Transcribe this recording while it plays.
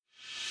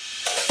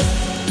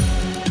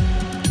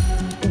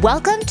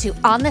Welcome to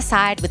On the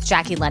Side with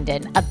Jackie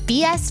London, a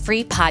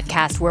BS-free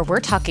podcast where we're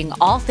talking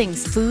all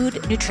things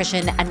food,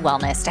 nutrition, and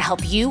wellness to help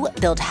you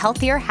build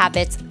healthier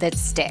habits that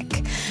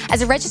stick.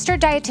 As a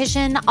registered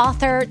dietitian,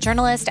 author,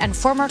 journalist, and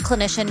former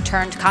clinician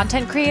turned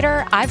content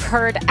creator, I've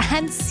heard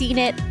and seen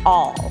it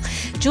all.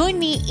 Join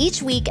me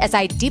each week as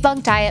I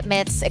debunk diet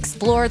myths,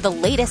 explore the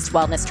latest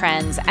wellness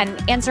trends,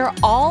 and answer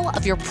all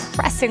of your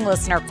pressing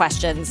listener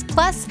questions.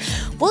 Plus,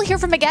 we'll hear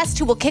from a guest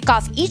who will kick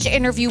off each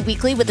interview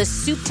weekly with a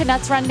soup to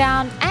nuts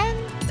rundown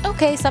and,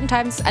 okay,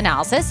 sometimes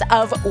analysis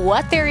of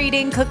what they're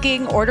eating,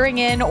 cooking, ordering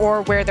in,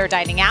 or where they're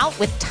dining out,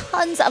 with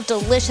tons of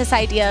delicious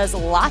ideas,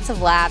 lots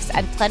of laughs,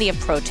 and plenty of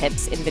pro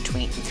tips in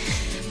between.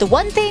 The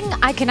one thing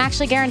I can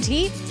actually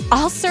guarantee,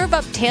 I'll serve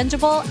up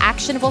tangible,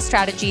 actionable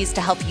strategies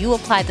to help you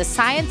apply the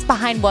science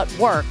behind what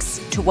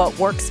works to what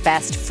works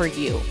best for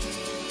you.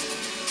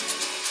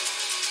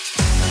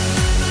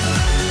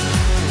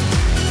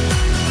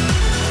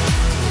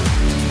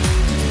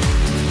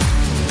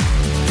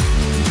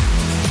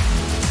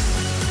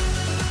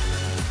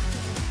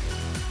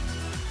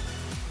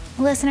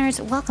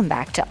 Listeners, welcome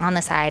back to On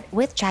the Side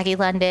with Jackie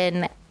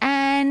London.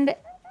 And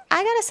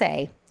I gotta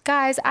say,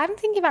 guys, I'm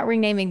thinking about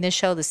renaming this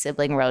show the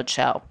Sibling Road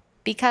Show,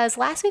 because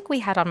last week we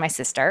had on my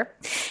sister.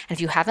 And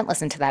if you haven't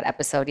listened to that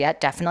episode yet,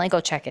 definitely go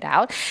check it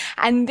out.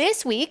 And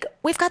this week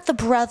we've got the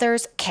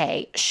brothers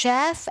Kay.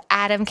 Chef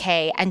Adam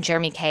Kay and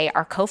Jeremy Kay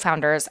are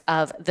co-founders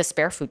of the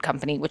Spare Food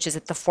Company, which is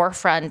at the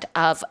forefront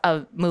of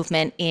a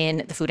movement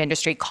in the food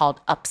industry called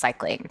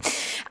upcycling.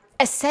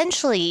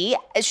 Essentially,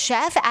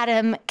 Chef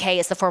Adam Kay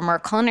is the former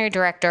culinary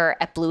director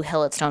at Blue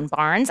Hill at Stone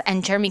Barns,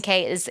 and Jeremy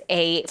Kay is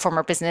a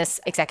former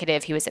business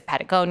executive. He was at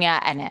Patagonia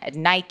and at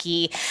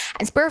Nike.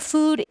 And Spare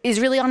Food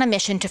is really on a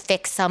mission to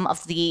fix some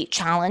of the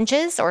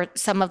challenges or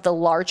some of the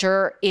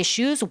larger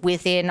issues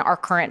within our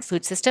current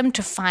food system,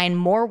 to find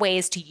more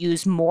ways to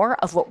use more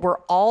of what we're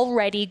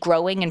already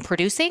growing and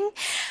producing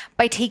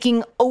by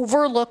taking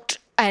overlooked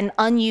and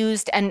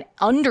unused and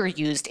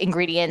underused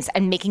ingredients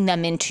and making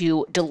them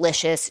into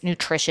delicious,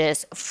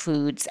 nutritious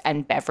foods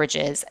and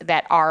beverages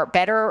that are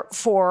better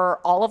for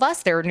all of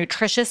us. They're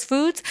nutritious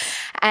foods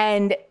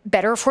and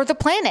better for the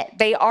planet.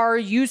 They are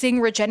using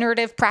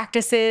regenerative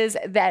practices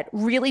that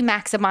really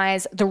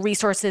maximize the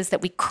resources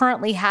that we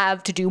currently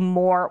have to do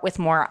more with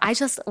more. I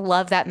just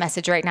love that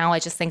message right now. I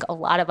just think a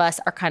lot of us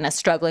are kind of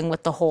struggling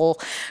with the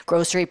whole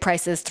grocery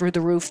prices through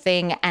the roof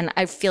thing. And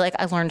I feel like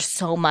I learned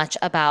so much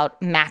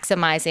about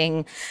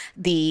maximizing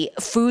the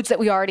foods that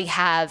we already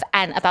have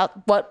and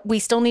about what we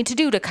still need to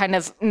do to kind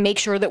of make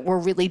sure that we're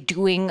really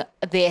doing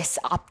this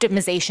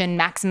optimization,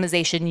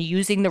 maximization,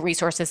 using the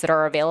resources that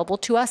are available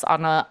to us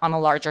on a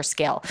larger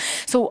scale.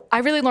 So I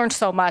really learned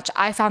so much.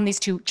 I found these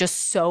two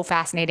just so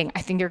fascinating.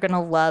 I think you're going to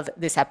love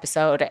this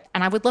episode,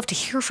 and I would love to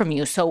hear from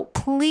you. So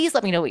please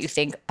let me know what you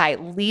think by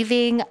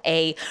leaving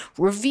a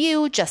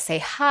review. Just say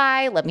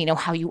hi. Let me know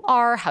how you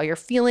are, how you're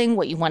feeling,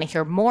 what you want to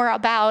hear more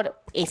about.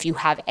 If you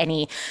have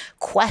any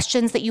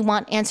questions that you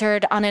want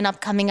answered on an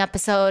upcoming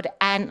episode,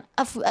 and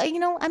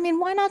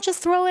why not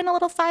just throw in a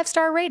little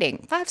 5-star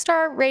rating?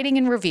 5-star rating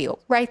and review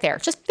right there.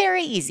 Just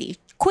very easy,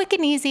 quick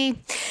and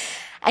easy.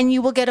 And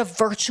you will get a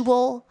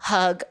virtual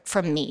hug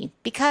from me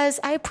because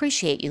I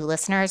appreciate you,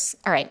 listeners.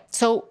 All right.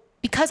 So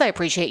because I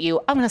appreciate you,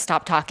 I'm going to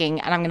stop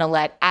talking and I'm going to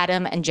let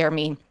Adam and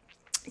Jeremy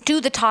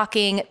do the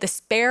talking. The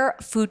Spare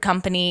Food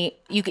Company,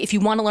 if you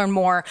want to learn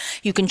more,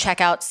 you can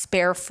check out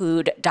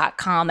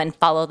sparefood.com and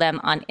follow them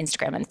on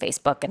Instagram and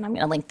Facebook. And I'm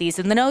going to link these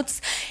in the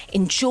notes.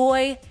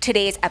 Enjoy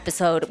today's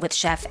episode with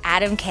Chef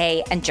Adam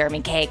Kay and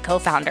Jeremy Kay,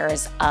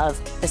 co-founders of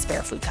the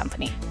Spare Food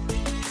Company.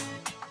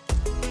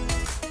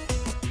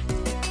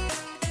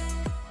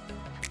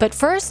 But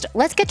first,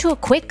 let's get to a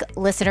quick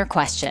listener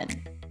question.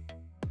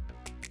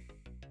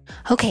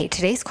 Okay,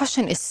 today's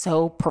question is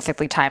so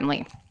perfectly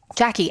timely.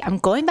 Jackie, I'm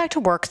going back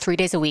to work 3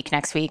 days a week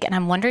next week, and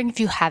I'm wondering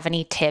if you have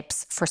any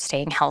tips for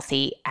staying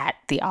healthy at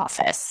the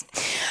office.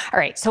 All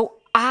right, so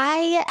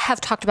I have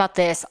talked about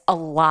this a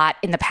lot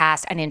in the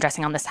past and in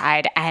Dressing on the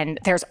Side, and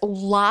there's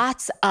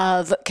lots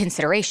of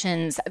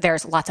considerations.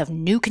 There's lots of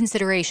new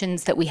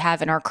considerations that we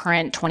have in our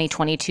current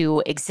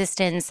 2022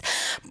 existence.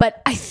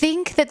 But I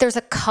think that there's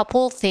a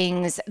couple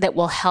things that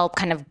will help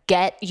kind of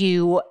get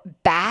you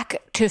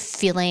back to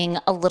feeling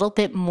a little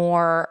bit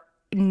more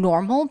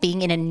normal,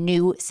 being in a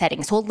new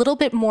setting. So a little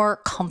bit more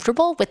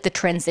comfortable with the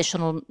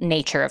transitional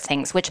nature of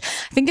things, which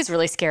I think is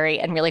really scary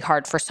and really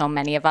hard for so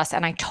many of us.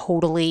 And I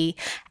totally,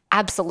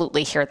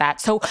 absolutely hear that.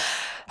 So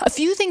a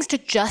few things to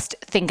just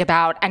think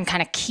about and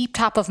kind of keep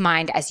top of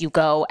mind as you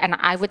go. And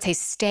I would say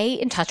stay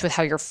in touch with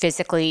how you're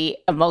physically,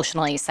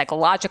 emotionally,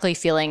 psychologically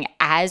feeling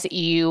as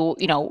you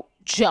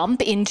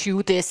jump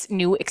into this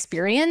new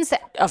experience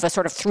of a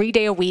sort of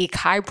 3-day a week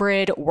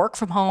hybrid, work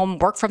from home,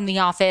 work from the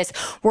office.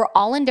 We're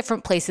all in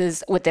different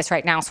places with this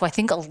right now. So I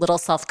think a little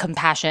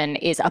self-compassion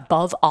is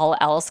above all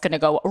else going to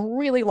go a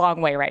really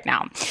long way right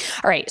now.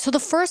 All right. So the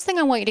first thing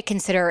I want you to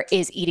consider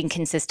is eating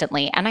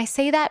consistently. And I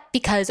say that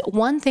because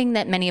one thing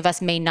that many of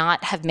us may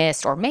not have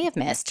missed or may have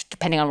missed,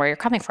 depending on where you're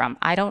coming from.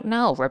 I don't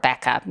know,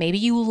 Rebecca. Maybe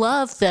you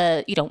love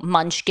the,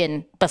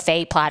 munchkin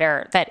buffet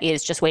platter that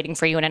is just waiting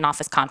for you in an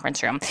office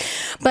conference room.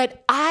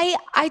 But I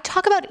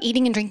talk about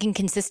eating and drinking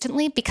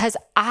consistently because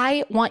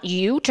I want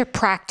you to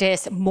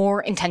practice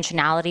more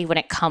intentionality when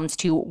it comes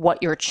to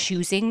what you're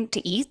choosing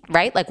to eat,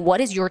 right? Like,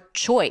 what is your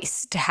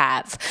choice to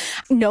have?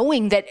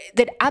 Knowing that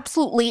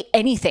absolutely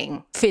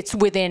anything fits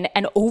within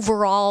an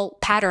overall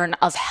pattern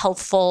of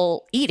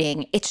healthful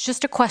eating. It's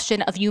just a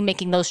question of you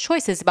making those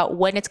choices about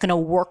when it's going to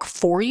work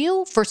for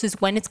you versus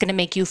when it's going to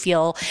make you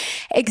feel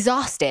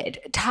exhausted,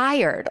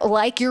 tired,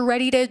 like you're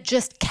ready to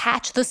just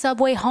catch the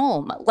subway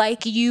home,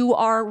 like you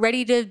are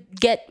ready to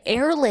get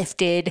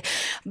airlifted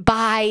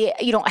by,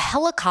 a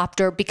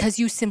helicopter because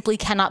you simply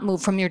cannot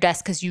move from your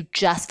desk because you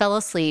just fell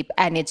asleep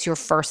and it's your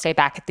first day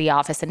back at the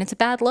office and it's a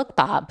bad look,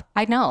 Bob.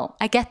 I know.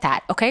 I get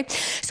that. Okay.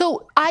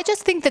 So I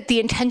just think that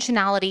the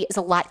intentionality is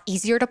a lot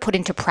easier to put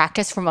into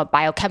practice from a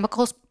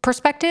biochemical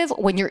perspective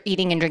when you're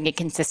eating and drinking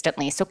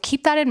consistently. So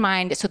keep that in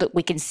mind so that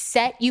we can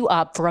set you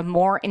up for a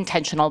more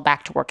intentional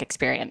back to work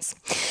experience.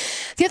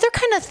 The other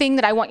kind of thing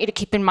that I want you to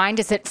keep in mind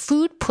is that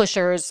food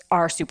pushers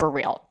are super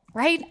real.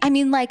 Right? I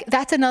mean,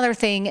 that's another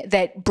thing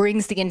that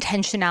brings the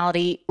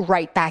intentionality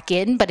right back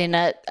in, but in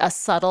a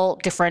subtle,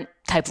 different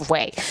type of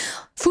way.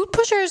 Food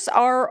pushers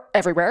are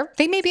everywhere.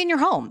 They may be in your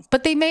home,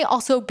 but they may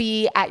also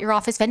be at your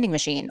office vending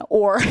machine,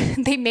 or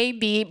they may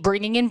be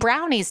bringing in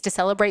brownies to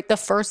celebrate the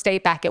first day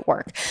back at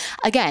work.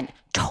 Again,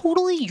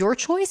 totally your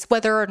choice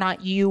whether or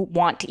not you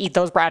want to eat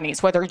those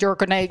brownies, whether you're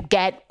going to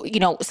get,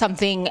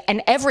 something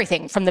and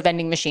everything from the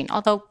vending machine.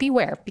 Although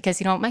beware,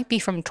 because, it might be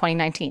from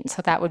 2019.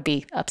 So that would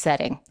be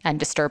upsetting and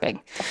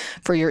disturbing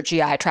for your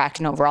GI tract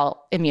and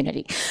overall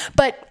immunity.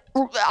 But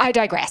I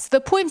digress.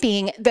 The point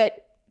being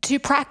that to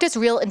practice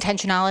real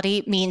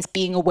intentionality means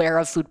being aware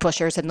of food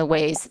pushers and the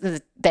ways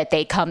that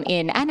they come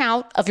in and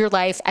out of your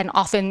life. And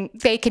often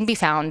they can be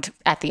found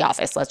at the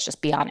office. Let's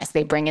just be honest.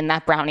 They bring in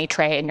that brownie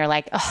tray and you're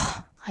like,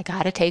 oh, I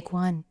got to take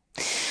one.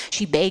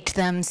 She baked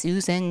them,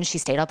 Susan. She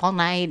stayed up all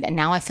night. And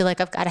now I feel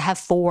like I've got to have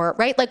 4,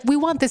 right? Like, we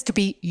want this to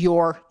be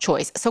your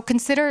choice. So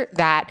consider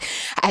that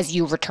as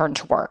you return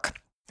to work.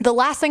 The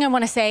last thing I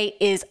want to say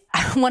is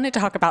I want to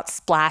talk about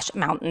Splash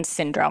Mountain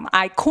Syndrome.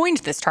 I coined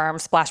this term,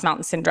 Splash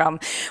Mountain Syndrome,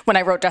 when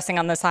I wrote Dressing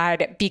on the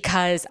Side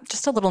because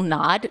just a little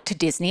nod to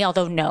Disney,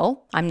 although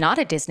no, I'm not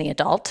a Disney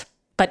adult.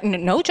 But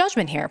no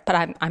judgment here,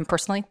 but I'm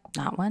personally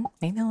not one.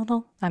 Maybe a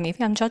little.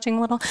 Maybe I'm judging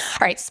a little. All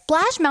right,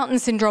 Splash Mountain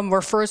Syndrome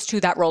refers to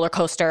that roller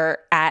coaster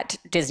at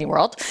Disney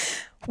World,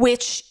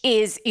 which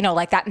is,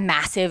 like that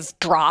massive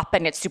drop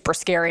and it's super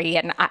scary.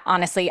 And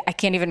honestly, I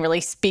can't even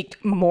really speak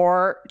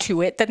more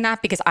to it than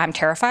that because I'm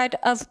terrified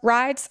of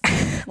rides,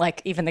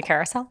 like even the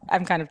carousel.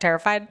 I'm kind of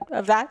terrified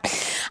of that.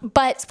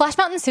 But Splash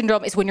Mountain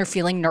Syndrome is when you're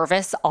feeling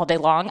nervous all day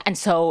long. And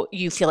so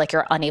you feel like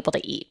you're unable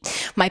to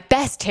eat. My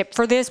best tip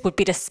for this would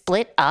be to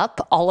split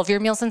up all of your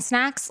meals and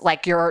snacks,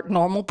 like your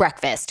normal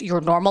breakfast, your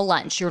normal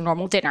lunch, your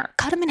normal dinner.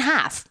 Cut them in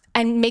half.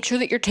 And make sure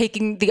that you're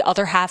taking the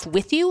other half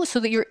with you so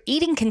that you're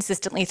eating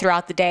consistently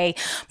throughout the day,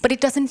 but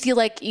it doesn't feel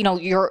like,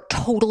 you're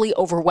totally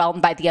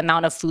overwhelmed by the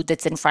amount of food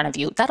that's in front of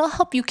you. That'll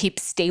help you keep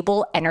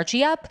stable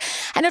energy up.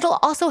 And it'll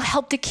also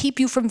help to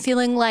keep you from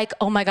feeling like,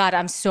 oh my God,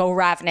 I'm so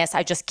ravenous.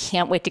 I just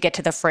can't wait to get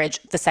to the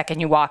fridge the second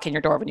you walk in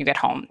your door when you get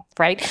home,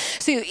 right?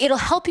 So it'll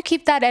help you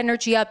keep that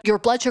energy up. Your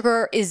blood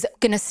sugar is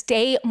going to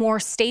stay more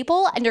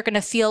stable and you're going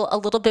to feel a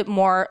little bit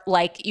more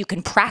like you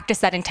can practice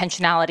that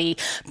intentionality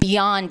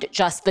beyond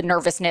just the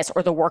nervousness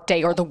or the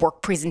workday or the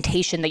work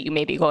presentation that you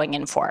may be going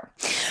in for.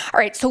 All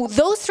right, so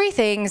those 3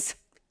 things,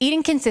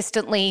 eating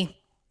consistently,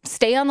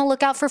 stay on the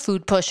lookout for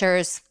food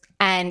pushers,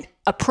 and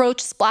approach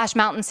Splash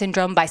Mountain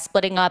Syndrome by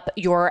splitting up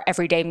your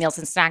everyday meals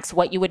and snacks,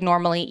 what you would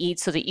normally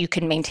eat so that you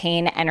can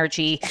maintain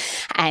energy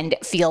and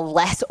feel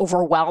less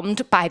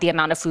overwhelmed by the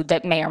amount of food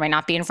that may or may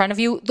not be in front of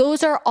you.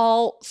 Those are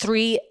all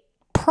 3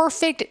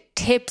 perfect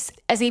tips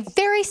as a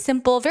very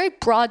simple, very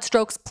broad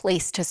strokes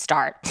place to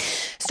start.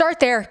 Start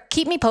there.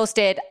 Keep me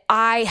posted.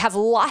 I have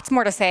lots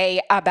more to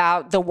say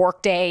about the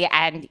workday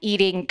and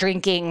eating,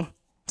 drinking,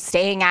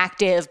 staying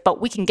active,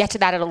 but we can get to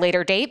that at a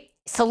later date.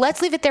 So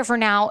let's leave it there for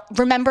now.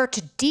 Remember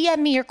to DM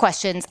me your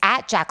questions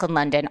at Jacqueline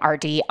London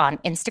RD on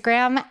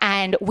Instagram,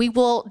 and we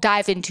will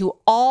dive into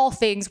all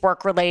things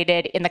work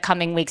related in the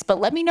coming weeks. But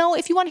let me know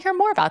if you want to hear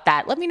more about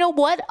that. Let me know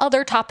what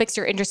other topics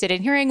you're interested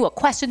in hearing, what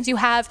questions you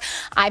have.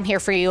 I'm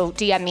here for you.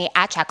 DM me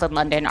at Jacqueline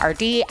London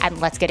RD,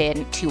 and let's get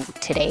into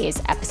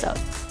today's episode.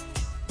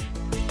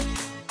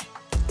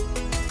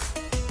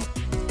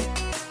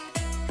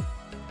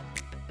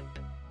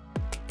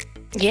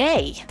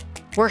 Yay,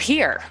 we're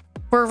here.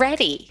 We're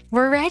ready.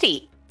 We're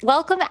ready.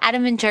 Welcome,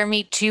 Adam and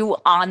Jeremy, to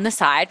On the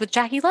Side with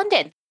Jackie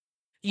London.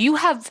 You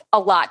have a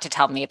lot to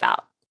tell me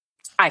about.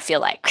 I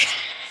feel like.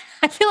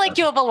 I feel like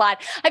you have a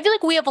lot. I feel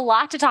like we have a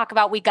lot to talk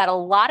about. We got a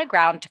lot of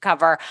ground to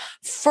cover.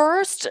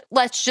 First,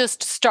 let's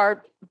just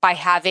start by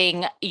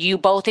having you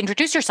both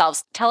introduce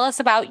yourselves. Tell us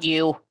about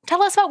you.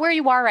 Tell us about where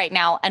you are right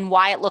now and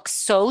why it looks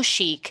so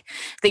chic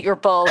that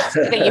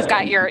that you've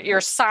got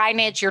your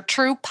signage, your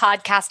true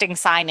podcasting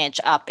signage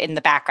up in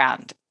the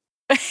background.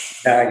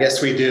 I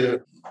guess we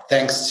do.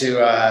 Thanks to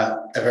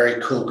a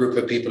very cool group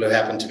of people who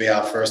happened to be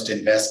our first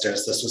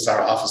investors. This was our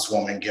office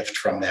warming gift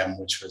from them,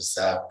 which was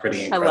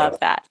pretty incredible.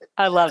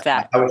 I love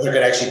that. I wish I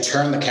could actually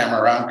turn the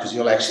camera around because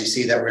you'll actually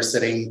see that we're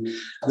sitting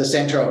at the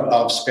center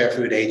of Spare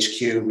Food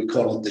HQ. We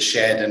call it the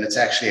shed, and it's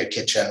actually a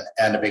kitchen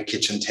and a big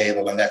kitchen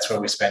table, and that's where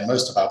we spend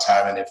most of our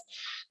time. And if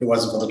it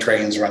wasn't for the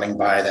trains running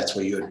by, that's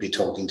where you would be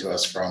talking to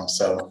us from.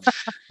 So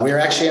we're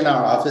actually in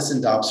our office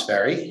in Dobbs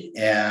Ferry,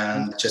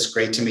 and just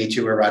great to meet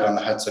you. We're right on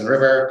the Hudson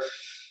River.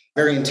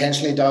 Very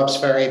intentionally Dobbs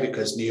Ferry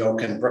because New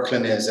York and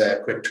Brooklyn is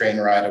a quick train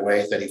ride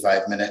away,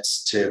 35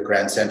 minutes to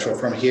Grand Central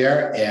from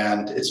here.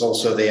 And it's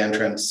also the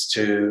entrance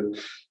to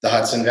the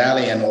Hudson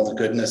Valley and all the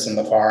goodness and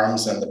the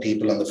farms and the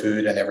people and the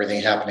food and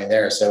everything happening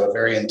there. So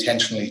very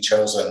intentionally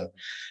chosen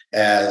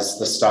as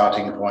the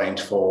starting point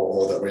for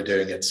all that we're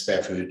doing at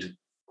Spare Food.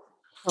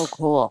 Oh,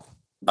 cool.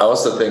 I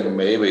also think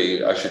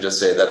maybe I should just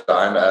say that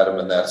I'm Adam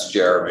and that's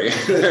Jeremy.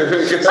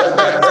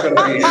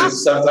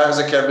 Sometimes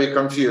it can be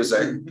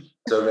confusing.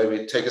 So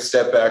maybe take a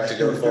step back to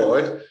go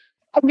forward.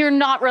 You're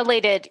not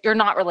related. You're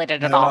not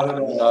related at all.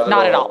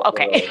 Not at all.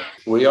 Okay.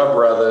 We are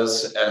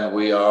brothers, and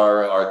we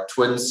are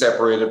twins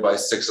separated by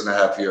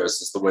 6.5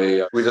 years. Is the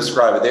way we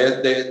describe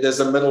it. There's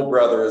a middle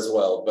brother as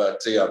well,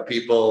 but yeah,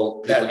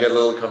 people get a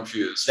little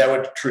confused. That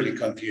would truly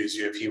confuse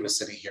you if he was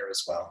sitting here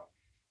as well.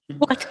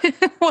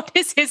 What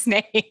is his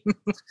name?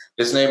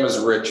 His name is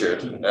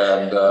Richard,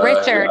 and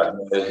Richard.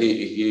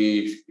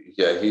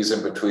 He's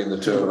in between the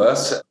two of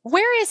us.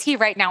 Where is he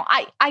right now?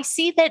 I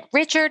see that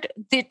Richard.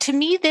 To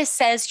me, this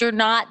says you're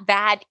not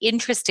that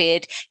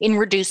interested in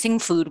reducing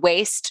food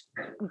waste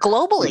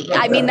globally.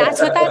 I mean,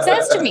 that's what that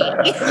says to me.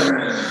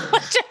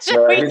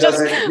 We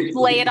just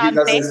lay it on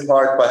face. He does his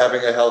part by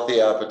having a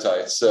healthy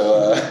appetite.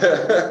 So.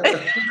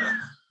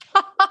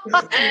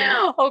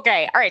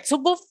 Okay. All right. So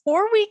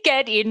before we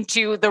get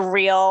into the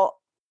real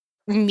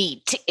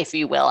meat, if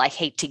you will, I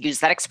hate to use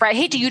that expression. I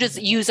hate to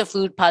use a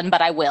food pun,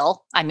 but I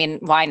will. I mean,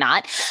 why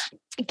not?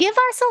 Give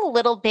us a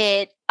little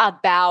bit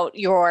about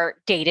your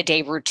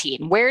day-to-day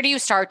routine. Where do you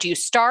start? Do you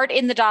start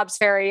in the Dobbs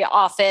Ferry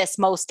office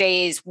most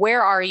days?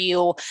 Where are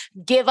you?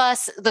 Give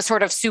us the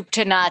sort of soup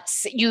to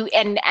nuts.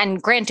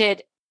 And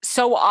granted,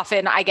 so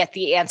often I get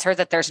the answer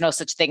that there's no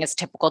such thing as a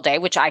typical day,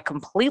 which I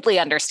completely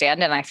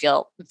understand and I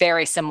feel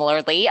very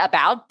similarly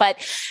about.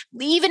 But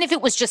even if it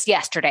was just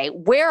yesterday,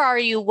 where are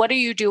you? What are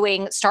you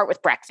doing? Start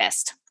with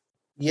breakfast.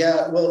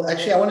 Yeah, well,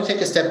 actually, I want to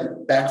take a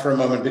step back for a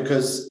moment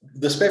because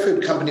the Spare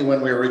Food Company,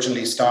 when we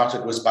originally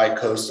started, was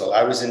bi-coastal.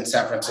 I was in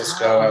San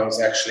Francisco. I was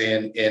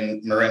actually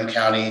in Marin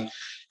County.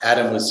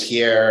 Adam was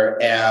here.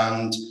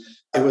 And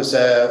it was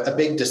a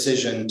big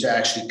decision to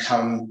actually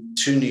come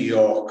to New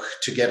York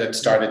to get it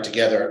started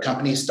together. A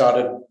company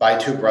started by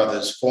two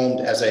brothers, formed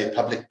as a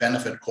public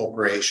benefit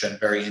corporation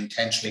very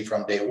intentionally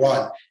from day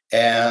one.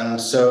 And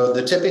so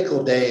the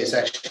typical day is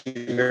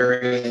actually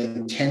very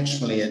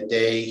intentionally a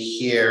day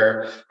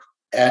here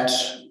at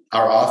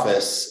our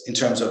office in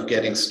terms of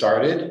getting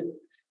started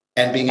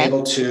and being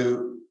able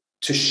to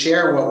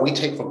share what we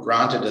take for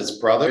granted as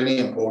brothers. Really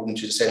important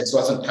to say this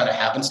wasn't kind of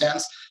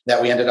happenstance that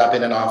we ended up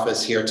in an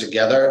office here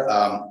together.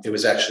 It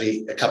was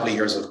actually a couple of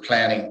years of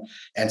planning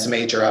and some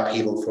major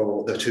upheaval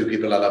for the two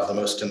people I love the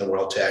most in the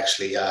world to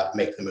actually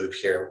make the move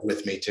here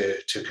with me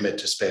to commit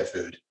to Spare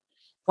Food.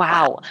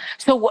 Wow.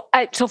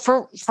 So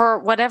for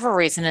whatever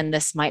reason, and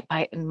this might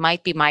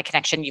be my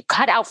connection, you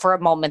cut out for a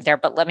moment there,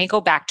 but let me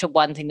go back to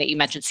one thing that you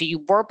mentioned. So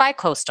you were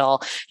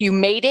bi-coastal, you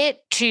made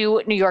it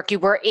to New York, you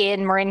were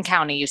in Marin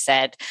County, you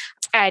said,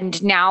 and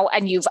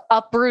you've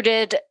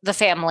uprooted the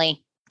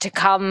family to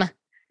come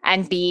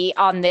and be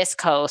on this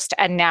coast.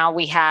 And now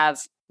we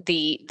have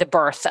the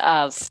birth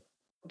of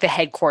the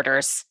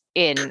headquarters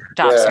in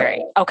Dobbs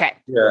Ferry. Okay.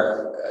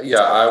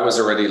 Yeah. I was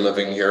already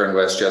living here in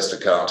Westchester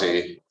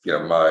County. You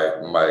know,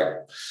 my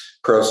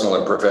personal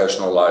and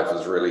professional life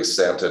is really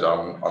centered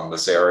on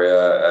this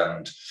area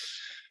and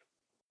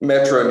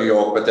Metro New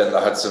York, but then the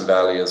Hudson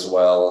Valley as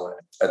well.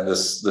 And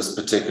this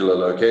particular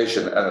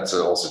location, and it's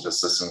also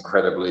just this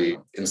incredibly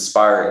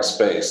inspiring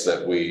space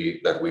that we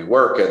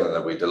work in, and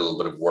that we did a little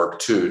bit of work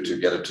to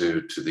get it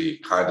to the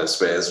kind of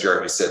space.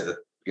 Jeremy said that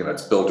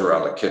it's built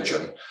around a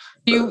kitchen.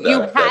 You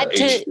had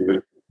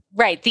to,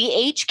 right?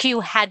 The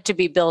HQ had to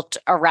be built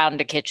around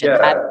a kitchen. Yeah.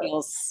 That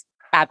feels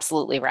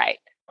absolutely right.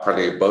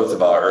 Probably both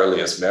of our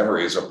earliest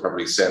memories are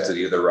probably centered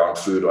either around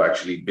food or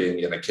actually being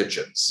in a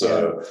kitchen.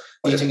 So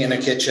eating in a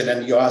kitchen,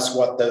 and you ask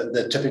what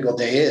the typical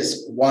day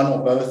is. One or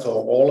both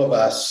or all of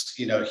us,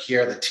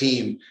 here, the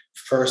team,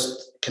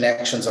 first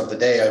connections of the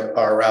day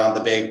are around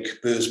the big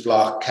booze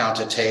block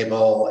counter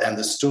table and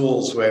the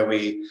stools where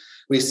we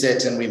we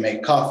sit and we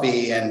make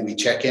coffee and we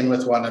check in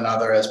with one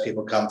another as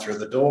people come through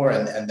the door.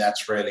 And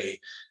that's really,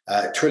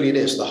 truly it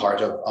is the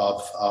heart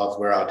of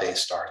where our day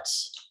starts.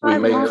 We I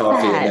make love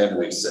coffee that. and then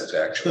we sit,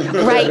 actually.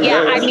 Right.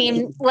 Yeah. I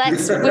mean,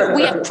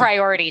 we have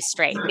priorities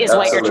straight is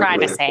what you're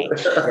trying to say.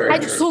 Very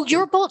And true.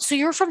 so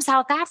you're from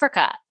South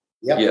Africa.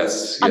 Yep.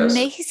 Yes.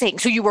 Amazing.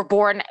 So you were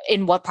born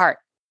in what part?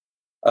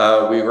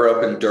 We grew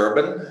up in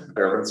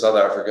Durban, South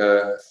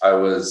Africa. I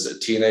was a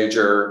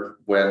teenager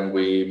when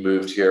we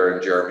moved here,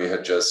 and Jeremy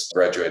had just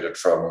graduated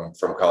from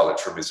college,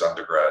 from his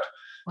undergrad.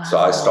 Wow. So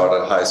I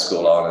started high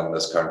school on in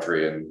this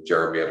country, and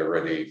Jeremy had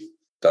already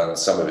done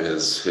some of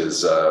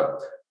his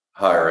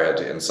higher ed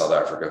in South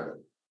Africa.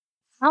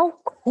 How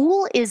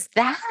cool is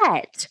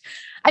that?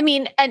 I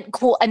mean, and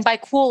cool, and by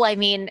cool, I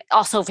mean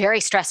also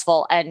very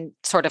stressful and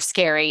sort of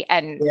scary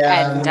and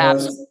an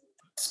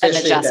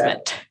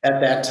adjustment. At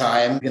that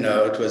time,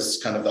 it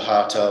was kind of the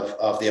heart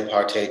of the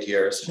apartheid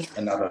years,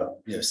 another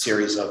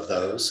series of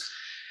those.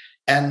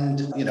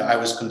 And, I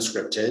was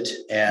conscripted,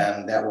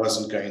 and that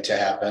wasn't going to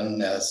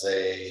happen as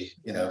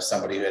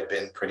somebody who had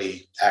been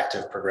pretty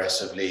active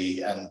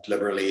progressively and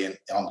liberally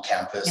on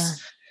campus. Yeah.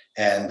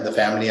 And the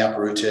family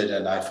uprooted,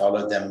 and I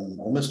followed them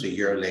almost a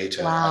year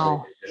later.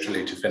 Wow.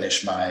 Literally to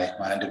finish my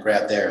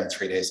undergrad there, and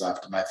 3 days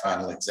after my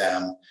final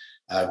exam,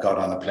 got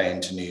on a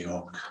plane to New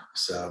York.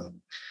 So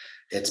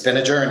it's been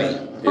a journey.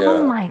 Yeah.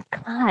 Oh my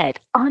God.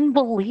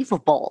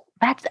 Unbelievable.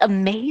 That's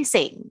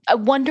amazing. I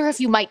wonder if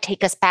you might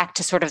take us back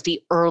to sort of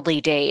the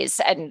early days,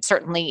 and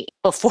certainly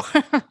before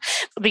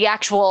the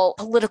actual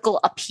political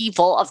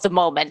upheaval of the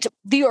moment.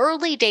 The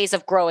early days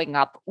of growing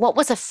up, what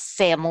was a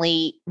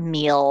family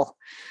meal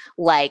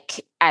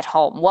like at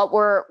home? What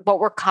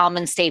were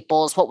common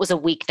staples? What was a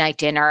weeknight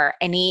dinner?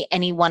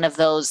 Any one of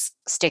those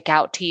stick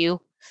out to you?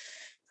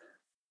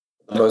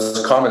 The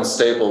most common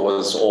staple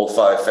was all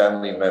 5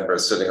 family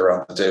members sitting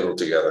around the table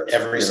together.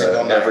 Every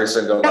single night. Every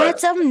single night.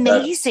 That's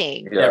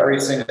amazing. Every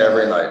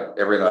night.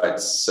 Every night.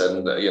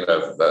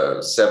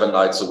 And, 7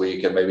 nights a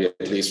week, and maybe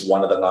at least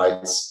one of the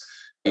nights,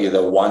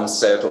 either one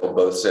set or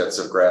both sets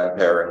of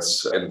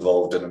grandparents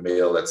involved in a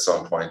meal at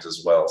some point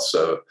as well.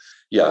 So,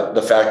 yeah,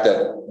 the fact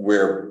that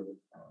we're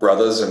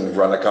brothers and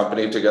run a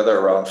company together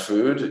around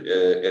food,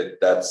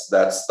 that's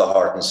the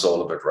heart and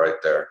soul of it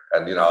right there.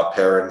 And, our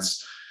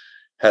parents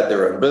had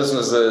their own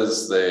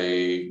businesses.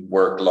 They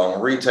worked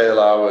long retail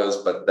hours,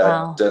 but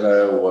that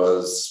dinner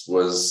was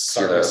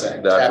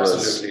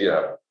Absolutely.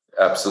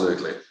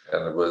 absolutely.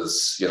 And it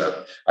was,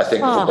 I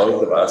think for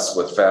both of us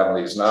with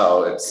families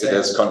now, it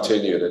is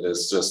continued. It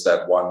is just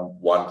that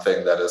one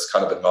thing that is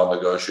kind of a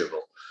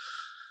non-negotiable.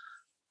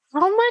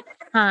 How much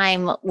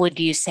time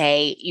would you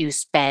say you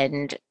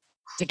spend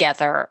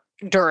together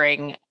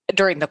during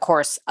the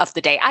course of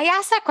the day? I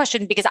ask that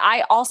question because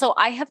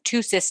I have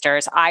 2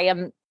 sisters. I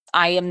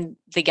am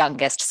the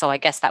youngest, so I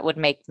guess that would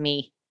make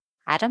me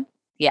Adam.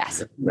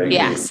 Yes. Maybe.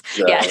 Yes.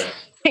 Yes.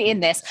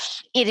 In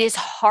this, it is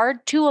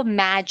hard to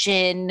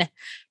imagine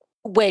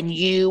when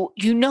you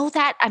know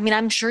that. I mean,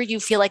 I'm sure you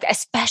feel like,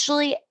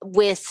 especially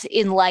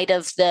in light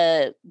of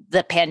the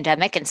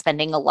pandemic and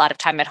spending a lot of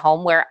time at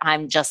home, where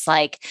I'm just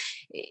like,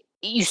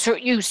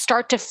 you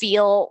start to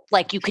feel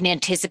like you can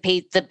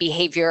anticipate the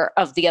behavior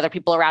of the other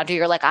people around you.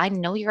 You're like, I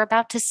know you're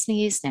about to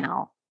sneeze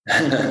now.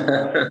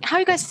 How are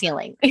you guys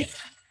feeling?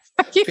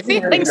 Are you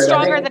feeling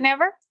stronger than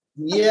ever?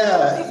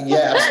 Yeah,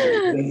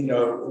 absolutely.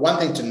 One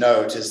thing to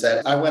note is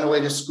that I went away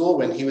to school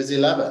when he was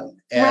 11.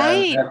 And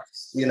right.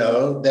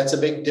 That's a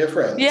big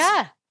difference.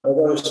 Yeah.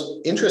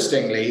 Although,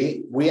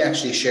 interestingly, we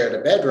actually shared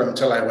a bedroom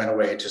till I went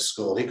away to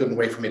school. He couldn't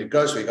wait for me to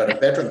go, so he got a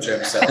bedroom to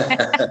himself.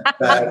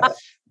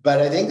 But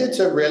I think it's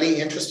a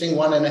really interesting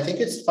one. And I think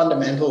it's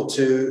fundamental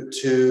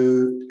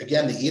to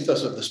again, the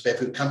ethos of the Spare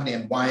Food Company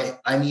and why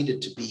I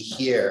needed to be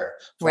here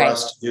for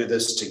us to do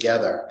this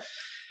together.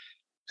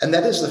 And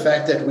that is the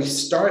fact that we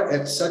start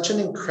at such an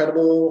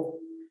incredible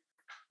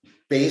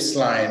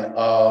baseline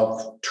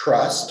of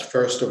trust,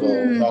 first of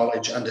all,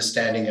 knowledge,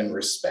 understanding, and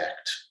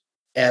respect.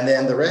 And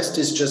then the rest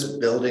is just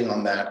building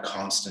on that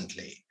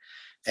constantly.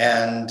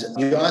 And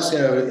you ask,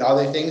 are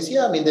there things?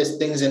 Yeah, I mean, there's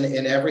things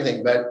in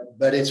everything,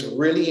 but it's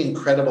really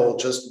incredible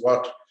just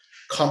what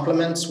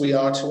compliments we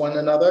are to one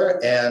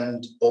another.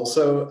 And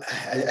also,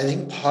 I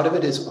think part of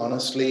it is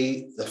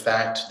honestly the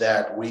fact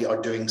that we are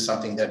doing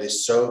something that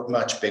is so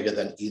much bigger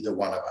than either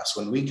one of us.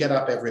 When we get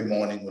up every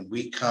morning, when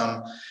we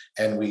come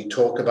and we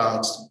talk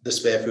about the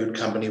Spare Food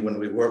Company, when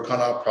we work on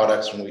our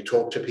products, when we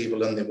talk to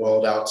people in the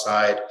world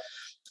outside,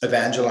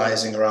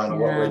 evangelizing around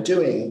what we're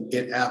doing,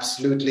 it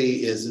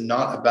absolutely is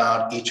not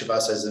about each of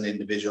us as an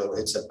individual.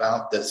 It's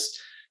about this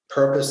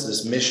purpose,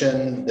 this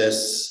mission,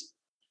 this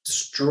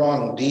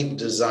strong, deep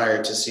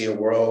desire to see a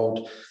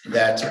world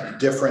that's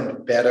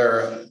different,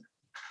 better,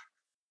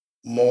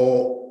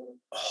 more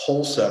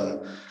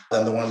wholesome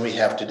than the one we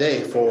have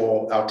today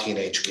for our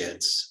teenage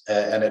kids.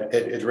 And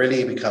it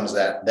really becomes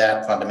that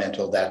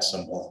fundamental, that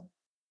simple.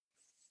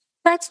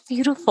 That's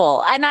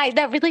beautiful. And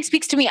that really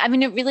speaks to me. I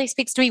mean, it really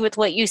speaks to me with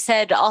what you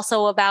said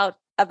also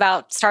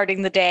about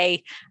starting the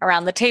day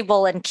around the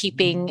table and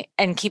keeping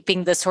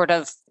the sort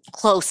of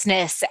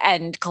closeness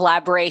and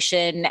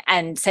collaboration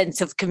and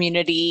sense of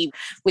community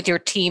with your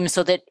team,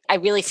 so that I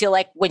really feel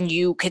like when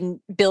you can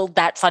build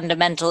that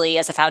fundamentally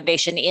as a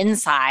foundation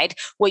inside,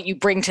 what you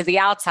bring to the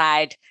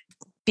outside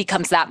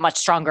becomes that much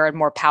stronger and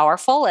more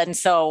powerful. And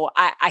so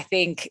I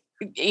think,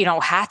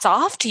 hats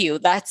off to you.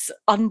 That's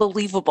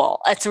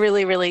unbelievable. It's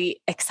really,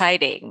 really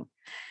exciting.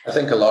 I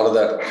think a lot of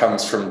that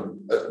comes from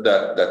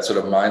that sort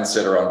of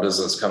mindset around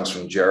business comes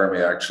from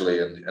Jeremy, actually,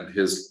 and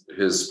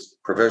his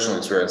professional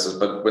experiences.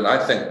 But when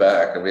I think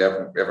back, and we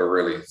haven't ever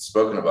really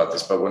spoken about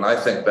this, but when I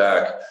think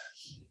back,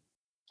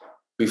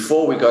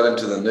 before we got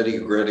into the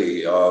nitty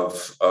gritty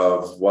of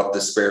what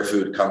the Spare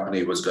Food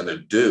Company was going to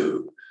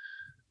do,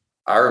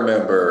 I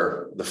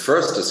remember the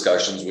first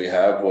discussions we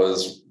had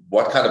was,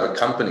 what kind of a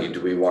company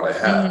do we want to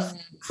have?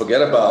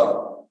 Forget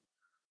about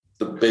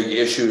the big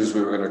issues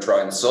we were going to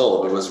try and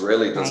solve. It was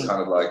really just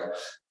kind of like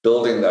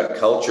building that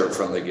culture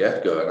from the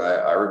get-go. And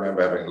I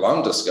remember having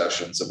long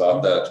discussions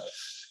about that,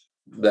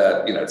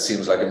 it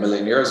seems like a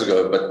million years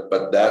ago,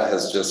 but that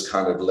has just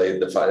kind of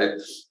laid the fight.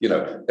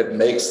 It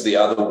makes the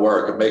other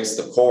work, it makes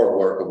the core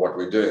work of what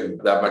we're doing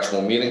that much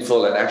more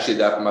meaningful, and actually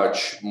that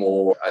much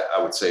more,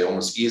 I would say,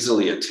 almost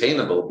easily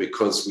attainable,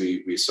 because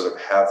we sort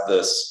of have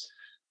this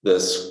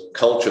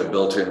culture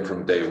built in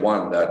from day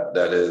one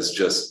that is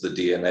just the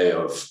DNA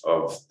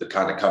of the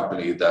kind of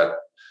company that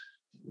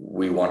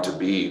we want to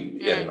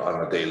be in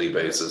on a daily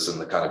basis, and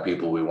the kind of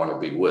people we want to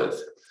be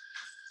with.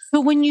 So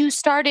when you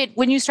started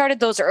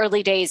those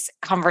early days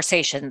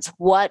conversations,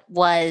 what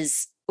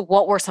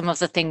were some of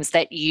the things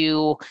that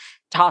you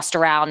tossed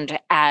around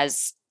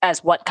as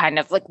what kind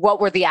of, like, what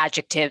were the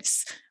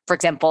adjectives, for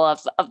example,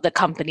 of the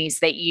companies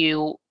that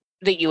you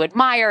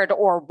admired,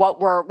 or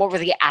what were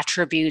the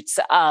attributes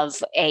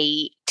of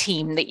a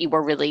team that you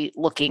were really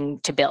looking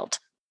to build?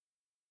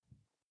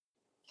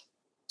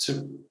 It's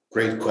a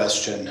great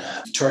question.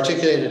 To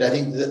articulate it, I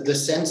think the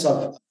sense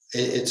of,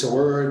 it's a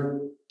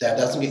word that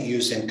doesn't get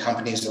used in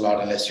companies a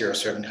lot unless you're a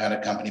certain kind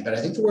of company. But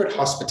I think the word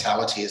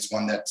hospitality is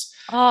one that's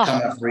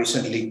come up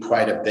recently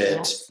quite a bit.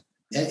 Yes.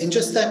 And in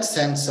just that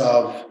sense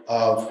of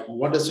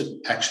what does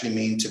it actually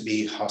mean to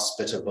be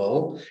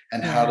hospitable,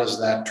 and how does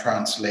that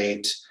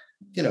translate,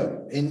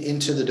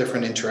 into the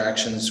different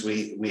interactions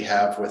we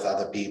have with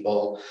other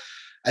people.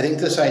 I think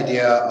this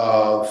idea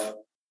of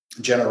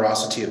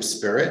generosity of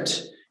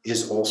spirit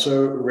is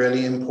also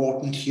really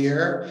important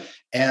here.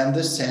 And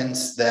the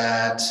sense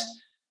that,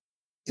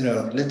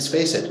 let's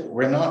face it,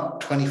 we're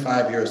not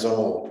 25 years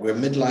old. We're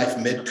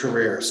midlife,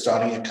 mid-career,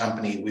 starting a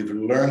company. We've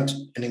learned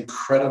an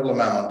incredible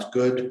amount,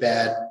 good,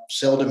 bad,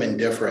 seldom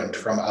indifferent,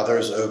 from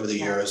others over the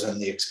years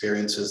and the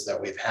experiences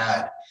that we've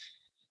had.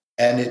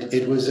 And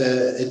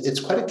it's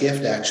quite a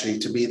gift, actually,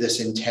 to be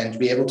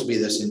able to be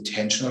this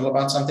intentional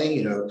about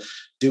something.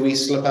 Do we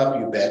slip up?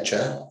 You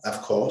betcha.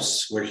 Of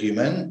course, we're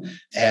human.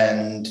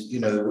 And,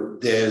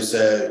 there's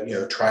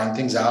trying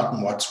things out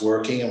and what's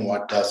working and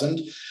what doesn't.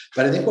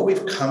 But I think what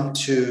we've come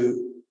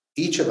to,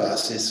 each of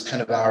us, is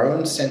kind of our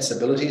own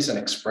sensibilities and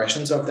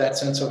expressions of that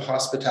sense of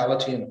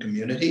hospitality and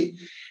community.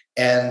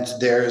 And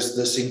there's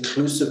this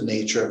inclusive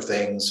nature of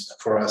things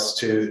for us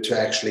to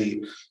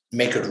actually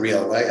make it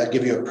real. I'll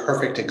give you a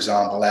perfect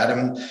example.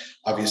 Adam,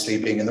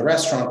 obviously being in the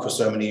restaurant for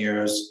so many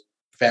years,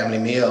 family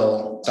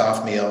meal,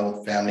 staff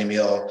meal, family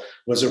meal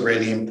was a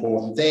really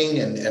important thing,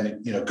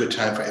 and good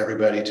time for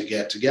everybody to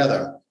get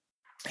together.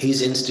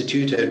 He's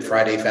instituted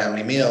Friday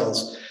family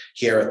meals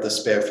here at the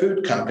Spare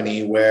Food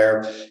Company,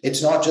 where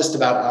it's not just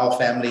about our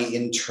family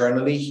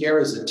internally here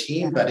as a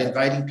team, but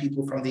inviting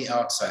people from the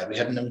outside. We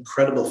had an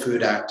incredible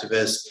food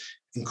activist,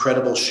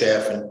 incredible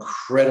chef,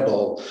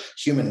 incredible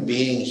human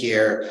being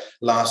here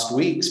last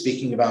week,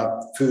 speaking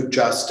about food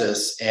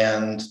justice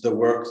and the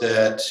work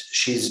that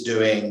she's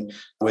doing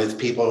with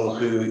people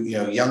who,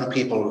 young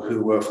people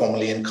who were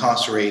formerly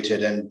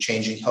incarcerated, and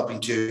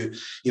helping to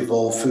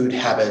evolve food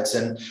habits.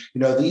 And,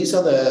 these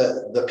are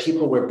the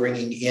people we're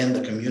bringing in,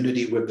 the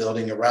community we're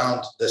building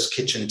around this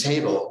kitchen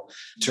table,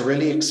 to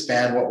really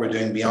expand what we're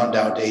doing beyond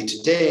our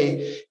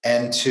day-to-day,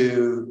 and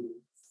to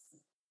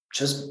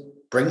just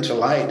bring to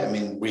light. I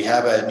mean, we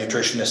have a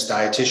nutritionist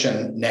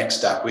dietitian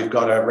next up. We've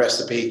got a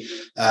recipe,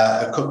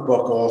 a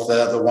cookbook, or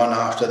the one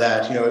after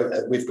that.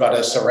 We've got a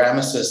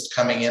ceramicist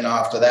coming in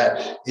after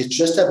that. It's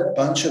just a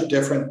bunch of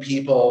different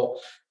people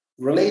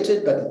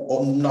related, but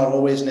not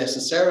always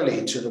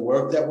necessarily to the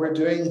work that we're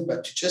doing,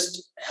 but to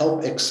just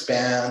help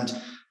expand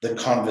the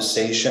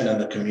conversation and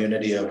the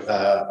community of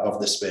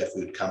the Spare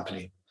Food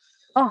Company.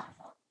 Oh.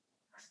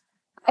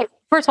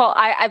 First of all,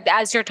 I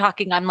as you're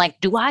talking, I'm like,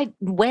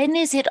 when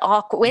is it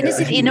awkward? When is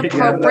it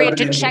inappropriate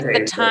to check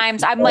the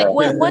times? I'm like,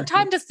 what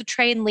time does the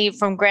train leave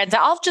from Grand?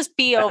 I'll just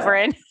be over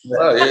in.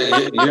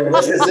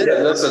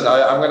 Listen,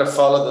 I'm going to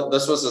follow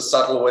this was a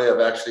subtle way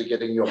of actually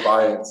getting your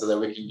buy-in so that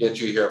we can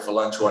get you here for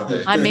lunch one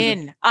day. I'm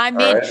in.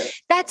 Right?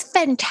 That's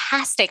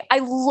fantastic. I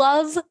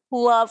love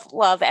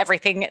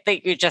everything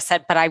that you just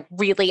said, but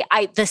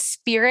the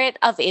spirit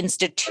of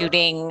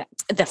instituting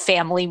the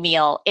family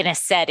meal in a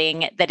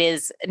setting that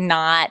is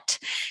not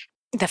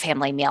the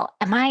family meal.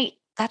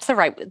 That's the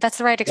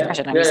right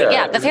expression I'm Yeah, using.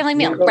 yeah. Yeah, the family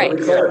meal. We Right.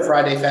 call it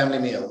Friday family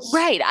meals.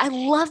 Right. I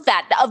love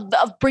that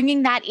of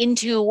bringing that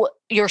into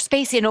your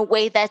space in a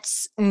way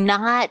that's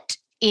not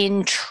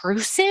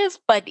intrusive,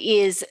 but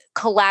is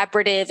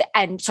collaborative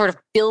and sort of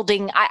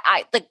building.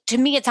 I like, to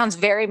me, it sounds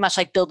very much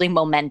like building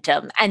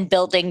momentum and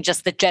building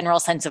just the general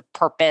sense of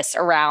purpose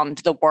around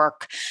the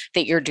work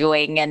that you're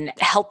doing and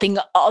helping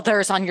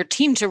others on your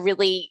team to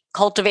really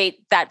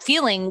cultivate that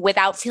feeling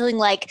without feeling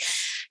like,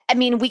 I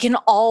mean, we can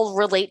all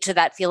relate to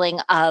that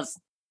feeling of,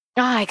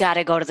 oh, I got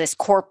to go to this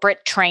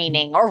corporate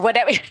training or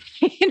whatever,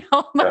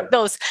 Yeah.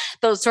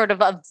 those sort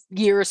of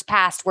years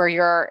past where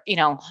you're,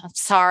 I'm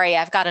sorry,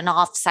 I've got an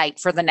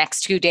offsite for the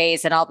next 2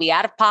 days and I'll be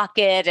out of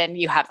pocket, and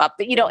you have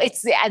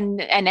it's,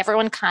 and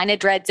everyone kind of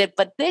dreads it,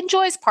 but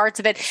enjoys parts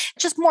of it.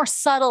 Just more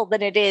subtle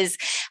than it is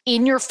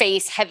in your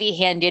face, heavy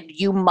handed.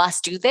 You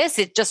must do this.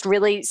 It just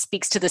really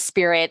speaks to the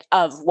spirit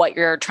of what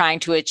you're trying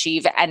to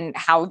achieve and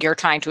how you're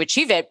trying to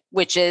achieve it,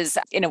 which is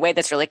in a way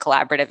that's really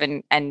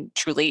collaborative and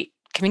truly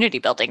community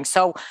building.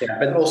 So yeah,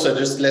 but also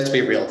just let's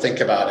be real. Think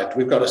about it.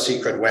 We've got a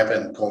secret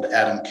weapon called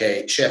Adam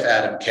K, Chef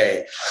Adam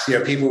K.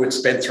 People would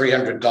spend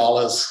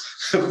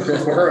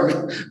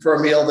 $300 for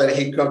a meal that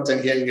he cooked, and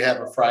here you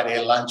have a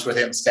Friday lunch with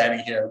him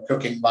standing here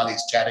cooking while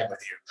he's chatting with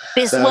you.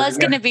 This was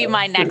going to be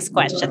my next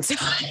question. So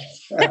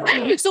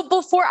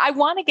before I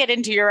want to get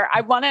into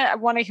I want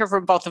to hear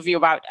from both of you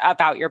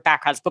about your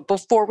backgrounds. But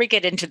before we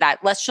get into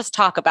that, let's just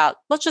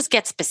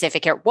get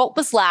specific here. What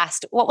was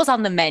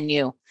on the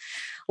menu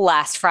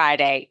last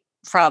Friday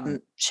from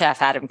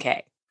Chef Adam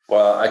K?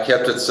 Well, I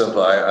kept it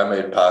simple. I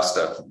made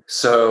pasta.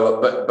 So,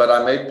 but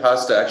I made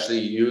pasta actually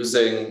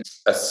using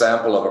a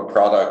sample of a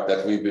product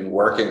that we've been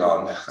working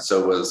on.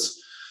 So it was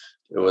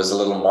a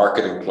little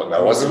marketing plug.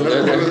 That wasn't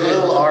a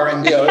little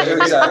R&D.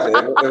 Exactly.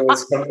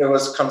 It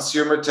was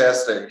consumer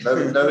testing.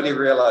 Nobody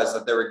realized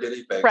that they were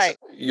guinea pigs. Right.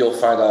 You'll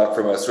find out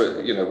from us.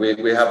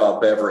 We have our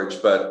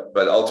beverage, but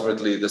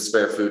ultimately the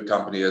Spare Food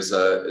Company is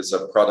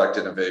a product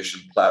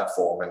innovation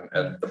platform,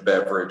 and the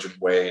beverage and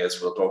whey,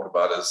 as we'll talk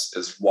about,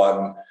 is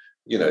one.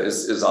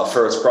 Is our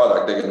first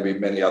product. There are going to be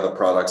many other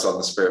products on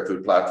the Spare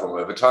Food platform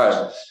over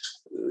time.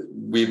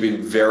 We've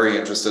been very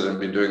interested and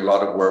been doing a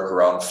lot of work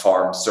around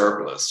farm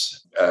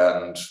surplus,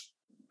 and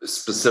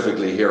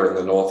specifically here in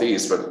the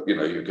Northeast, but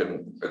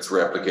it's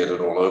replicated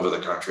all over the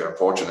country,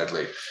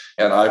 unfortunately.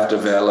 And I've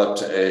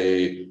developed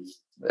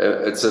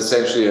it's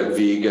essentially a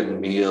vegan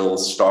meal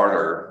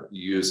starter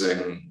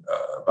using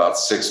about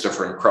 6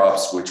 different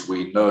crops, which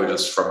we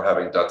noticed from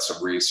having done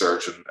some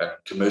research and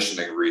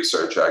commissioning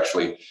research.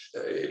 Actually,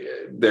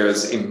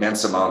 there's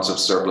immense amounts of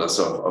surplus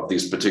of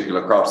these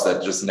particular crops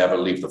that just never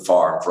leave the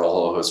farm for a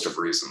whole host of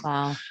reasons.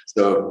 Wow.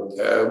 So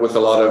with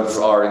a lot of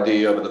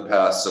R&D over the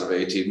past sort of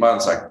 18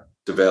 months, I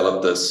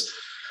developed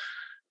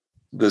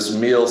this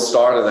meal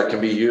starter that can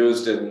be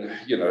used in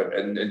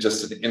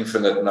just an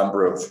infinite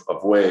number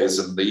of ways.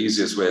 And the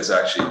easiest way is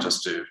actually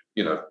just to,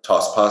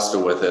 toss pasta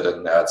with it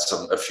and add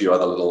a few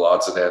other little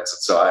odds and ends.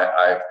 And so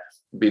I've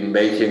been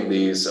making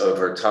these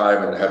over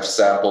time and have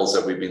samples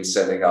that we've been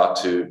sending out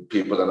to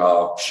people in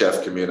our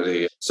chef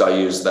community. So I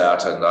used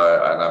that, and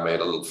I made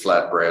a little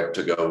flatbread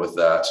to go with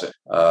that.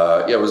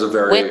 It was a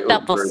very whipped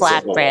up a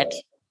flatbread.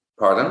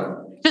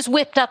 Pardon? Just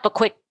whipped up a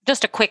quick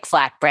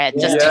flatbread.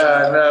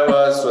 It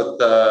was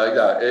with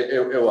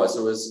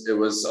it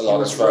was a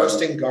lot of fun.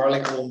 Roasting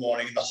garlic all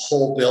morning, the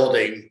whole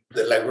building.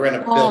 We're in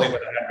a building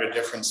with 100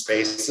 different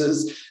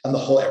spaces, and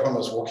everyone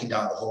was walking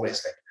down the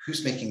hallways like,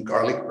 who's making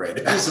garlic bread?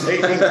 Who's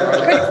making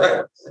garlic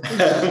bread?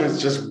 It was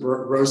just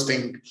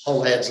roasting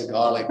whole heads of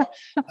garlic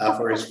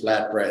for his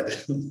flatbread.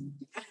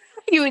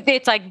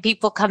 It's like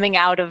people coming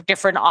out of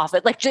different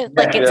office,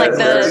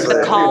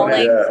 the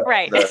calling,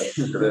 right? It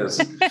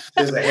is.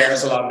 There's a hair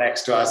salon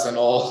next to us, and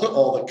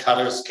all the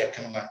colors kept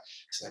coming like,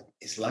 it's like,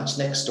 is lunch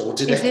next door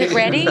today? Is it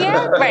ready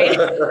yet? Right.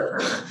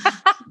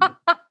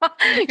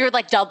 You're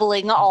like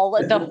doubling the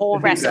whole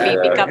recipe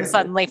becomes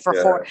suddenly for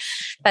 4.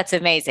 That's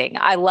amazing.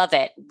 I love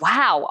it.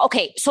 Wow.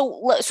 Okay.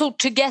 So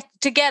to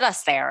get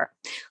us there,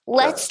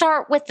 let's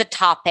start with the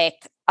topic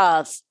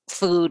of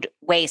food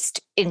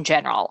waste in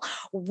general.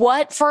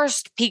 What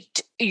first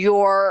piqued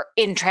your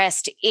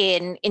interest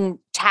in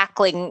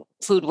tackling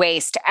food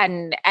waste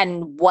and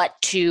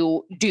what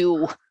to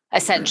do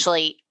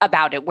essentially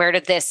about it? Where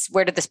did this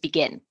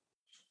begin?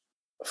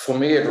 For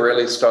me, it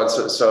really starts.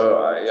 So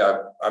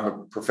I'm a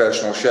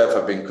professional chef.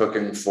 I've been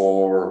cooking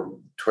for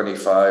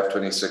 25,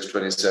 26,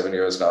 27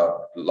 years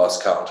now,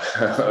 lost count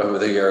over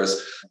the years.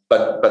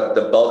 But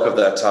the bulk of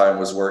that time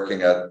was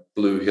working at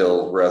Blue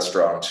Hill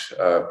Restaurant,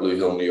 Blue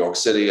Hill, New York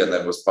City, and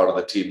then was part of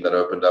the team that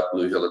opened up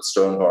Blue Hill at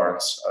Stone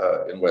Barns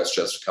in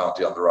Westchester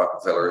County on the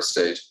Rockefeller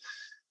Estate.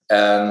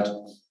 And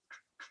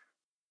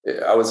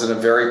I was in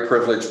a very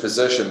privileged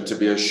position to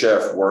be a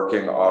chef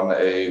working on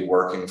a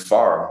working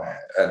farm.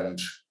 And,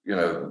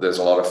 there's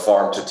a lot of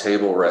farm to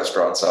table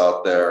restaurants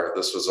out there.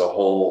 This was a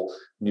whole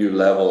new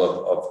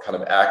level of kind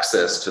of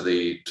access to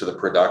the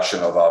production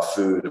of our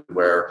food,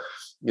 where,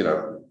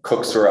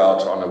 cooks are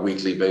out on a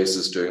weekly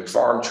basis doing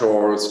farm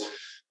chores.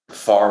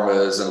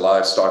 farmers and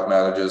livestock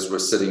managers were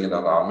sitting in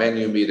on our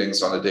menu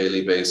meetings on a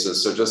daily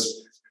basis. So just,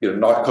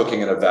 not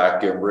cooking in a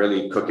vacuum,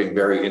 really cooking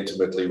very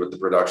intimately with the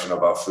production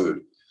of our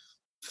food.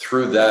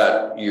 Through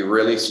that, you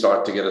really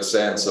start to get a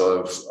sense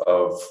of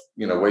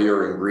where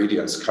your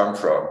ingredients come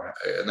from.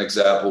 An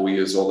example we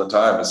use all the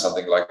time is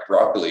something like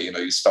broccoli.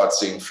 You start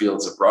seeing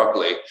fields of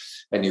broccoli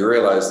and you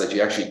realize that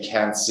you actually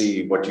can't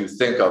see what you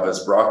think of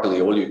as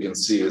broccoli. All you can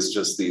see is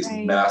just these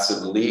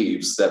massive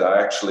leaves that are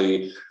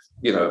actually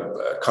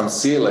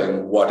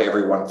concealing what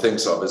everyone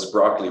thinks of as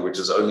broccoli, which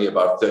is only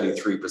about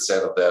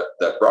 33% of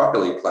that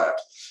broccoli plant.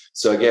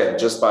 So again,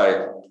 just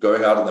by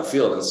going out in the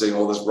field and seeing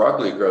all this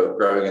broccoli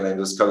growing and then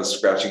just kind of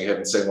scratching your head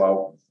and saying,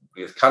 well,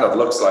 it kind of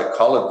looks like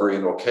collard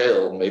green or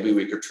kale. Maybe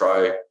we could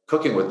try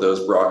cooking with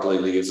those broccoli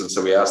leaves. And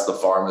so we asked the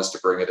farmers to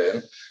bring it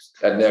in.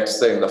 And next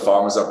thing, the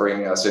farmers are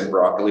bringing us in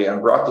broccoli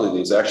and broccoli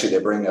leaves. Actually,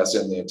 they're bringing us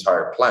in the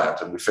entire plant,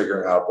 and we're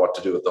figuring out what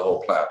to do with the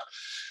whole plant.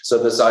 So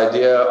this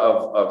idea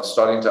of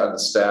starting to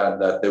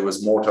understand that there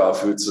was more to our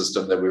food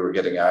system that we were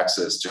getting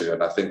access to.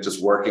 And I think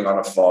just working on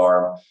a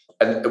farm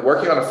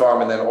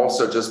and then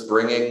also just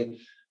bringing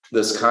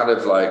this kind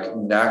of like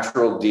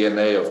natural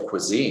DNA of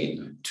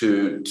cuisine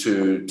to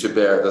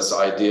bear, this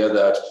idea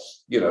that,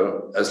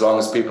 as long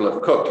as people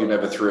have cooked, you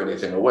never threw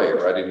anything away,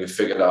 right? And you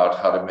figured out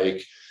how to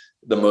make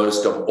the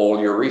most of all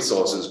your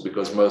resources,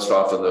 because most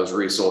often those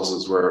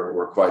resources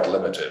were quite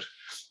limited.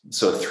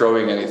 So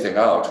throwing anything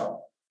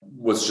out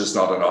was just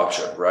not an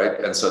option, right?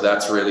 And so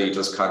that's really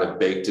just kind of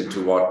baked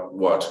into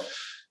what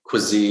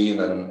cuisine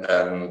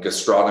and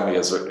gastronomy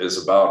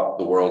is about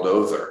the world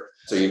over.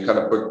 So you kind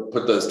of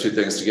put those two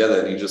things together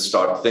and you just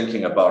start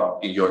thinking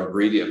about your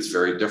ingredients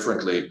very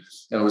differently.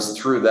 And it was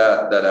through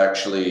that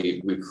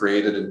actually we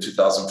created in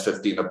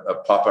 2015 a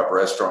pop-up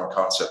restaurant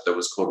concept that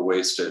was called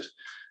Wasted.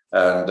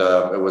 And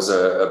it was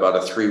about a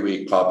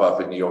 3-week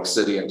pop-up in New York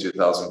City in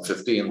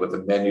 2015 with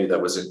a menu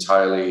that was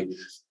entirely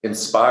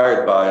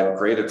inspired by and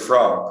created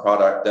from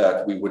product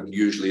that we would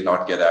usually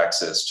not get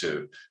access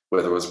to,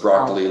 whether it was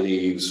broccoli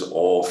leaves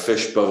or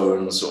fish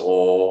bones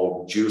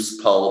or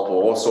juice pulp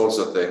or all sorts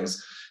of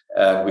things.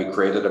 And we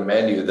created a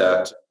menu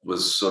that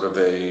was sort of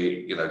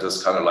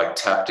just kind of like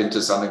tapped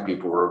into something.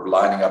 People were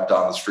lining up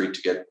down the street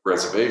to get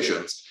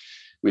reservations.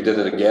 We did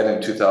it again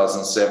in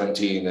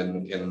 2017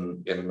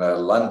 in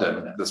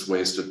London, this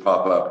Wasted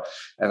pop-up.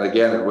 And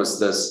again, it was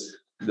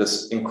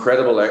this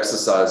incredible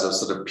exercise of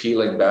sort of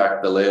peeling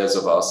back the layers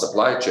of our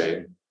supply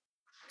chain.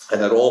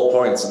 And at all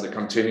points in the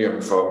continuum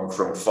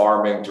from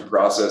farming to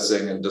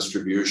processing and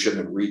distribution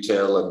and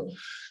retail and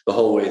the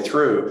whole way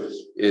through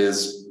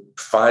is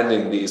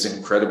finding these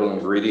incredible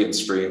ingredient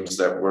streams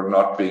that were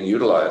not being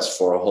utilized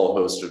for a whole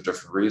host of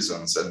different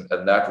reasons. And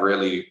that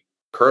really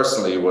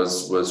personally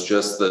was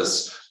just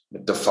this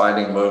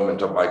defining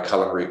moment of my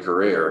culinary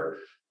career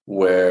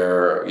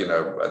where,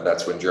 and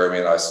that's when Jeremy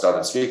and I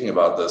started speaking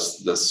about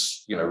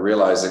this,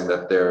 realizing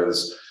that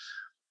there's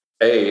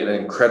an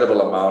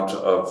incredible amount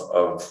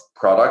of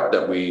product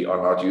that we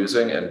are not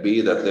using, and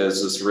B, that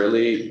there's this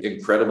really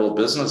incredible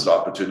business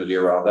opportunity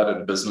around that,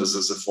 and business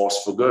is a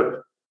force for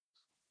good.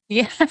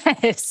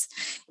 Yes.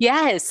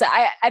 Yes.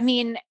 I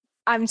mean,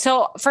 first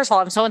of all,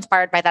 I'm so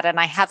inspired by that. And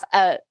I have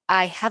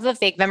a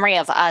vague memory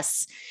of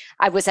us.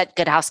 I was at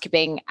Good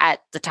Housekeeping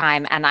at the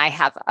time, and I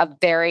have a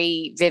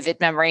very vivid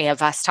memory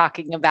of us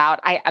talking about,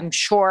 I'm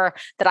sure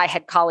that I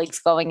had colleagues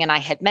going and I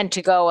had meant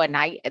to go, and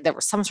there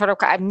was some sort of,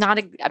 I'm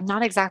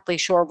not exactly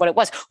sure what it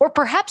was, or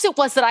perhaps it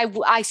was that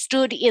I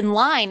stood in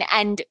line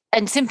and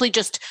simply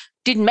just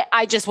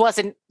I just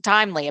wasn't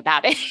timely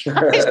about it.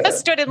 I just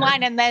stood in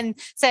line and then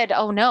said,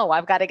 oh no,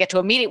 I've got to get to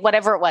a meeting,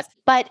 whatever it was.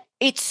 But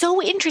it's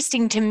so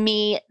interesting to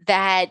me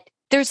that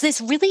there's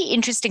this really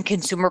interesting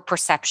consumer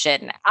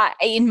perception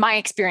in my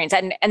experience.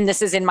 And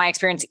this is in my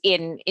experience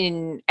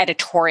in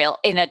editorial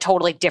in a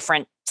totally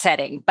different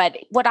setting. But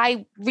what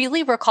I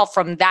really recall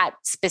from that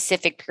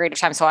specific period of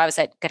time, so I was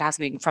at Good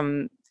Housekeeping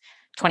from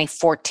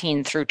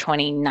 2014 through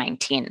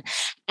 2019.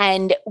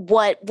 And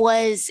what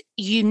was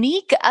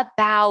unique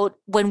about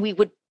when we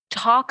would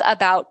talk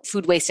about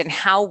food waste and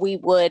how we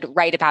would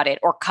write about it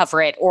or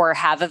cover it or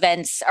have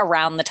events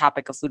around the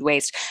topic of food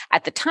waste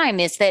at the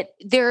time is that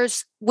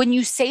when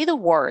you say the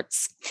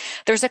words,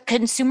 there's a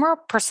consumer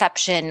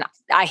perception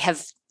I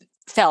have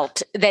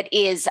felt that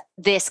is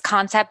this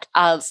concept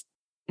of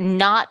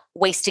not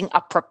wasting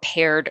a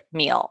prepared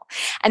meal.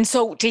 And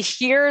so to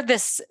hear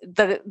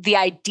the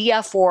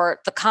idea for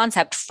the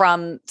concept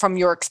from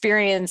your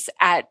experience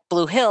at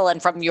Blue Hill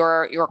and from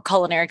your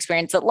culinary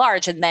experience at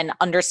large, and then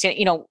understand,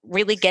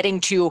 really getting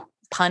to,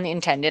 pun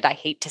intended, I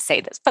hate to say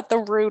this, but the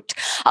root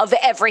of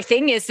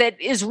everything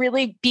is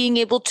really being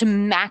able to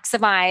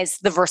maximize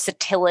the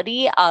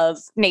versatility of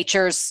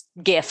nature's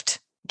gifts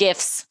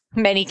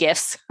many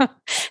gifts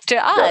to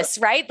us,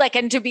 right? Like,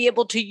 and to be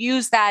able to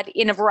use that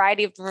in a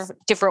variety of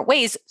different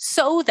ways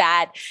so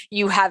that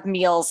you have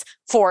meals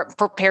for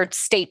prepared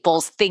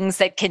staples, things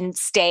that can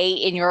stay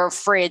in your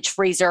fridge,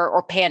 freezer,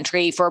 or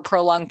pantry for a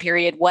prolonged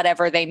period,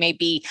 whatever they may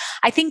be.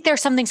 I think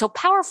there's something so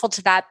powerful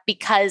to that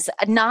because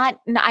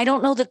I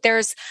don't know that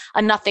there's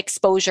enough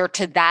exposure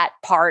to that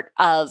part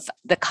of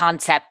the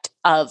concept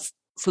of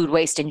food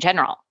waste in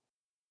general.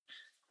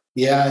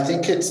 Yeah, I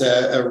think it's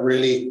a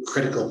really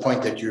critical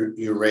point that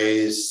you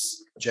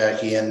raise,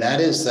 Jackie, and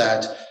that is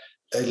that,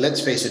 let's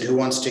face it, who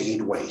wants to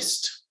eat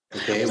waste?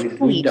 Okay,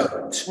 we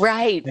don't.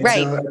 Right.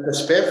 So at the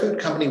Spare Food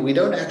Company, we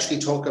don't actually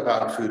talk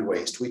about food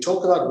waste. We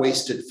talk about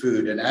wasted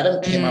food. And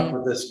Adam came up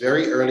with this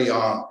very early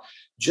on.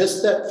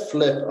 Just that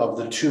flip of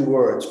the two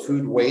words,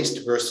 food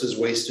waste versus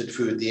wasted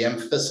food. The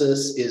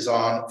emphasis is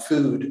on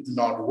food,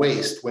 not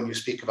waste, when you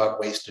speak about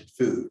wasted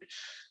food.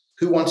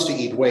 Who wants to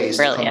eat waste?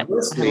 Brilliant.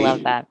 I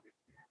love that.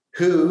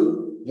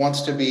 Who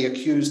wants to be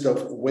accused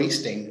of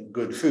wasting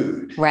good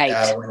food? Right.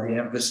 When the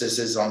emphasis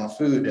is on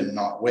food and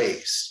not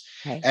waste.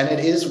 Right. And it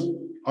is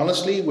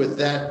honestly with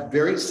that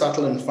very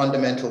subtle and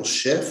fundamental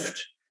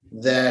shift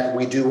that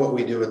we do what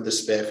we do at the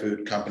Spare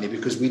Food Company,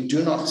 because we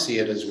do not see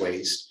it as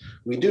waste.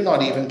 We do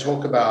not even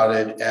talk about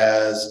it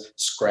as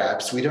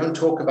scraps. We don't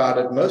talk about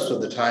it most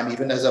of the time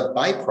even as a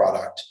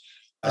byproduct,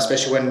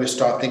 especially when we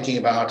start thinking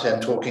about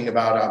and talking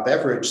about our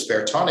beverage,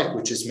 Spare Tonic,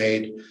 which is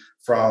made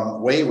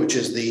from whey, which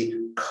is the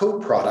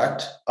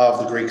co-product of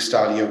the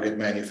Greek-style yogurt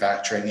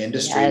manufacturing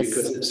industry,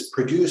 because it's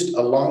produced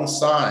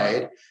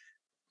alongside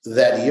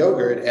that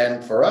yogurt.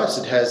 And for us,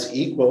 it has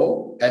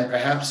equal and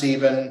perhaps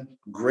even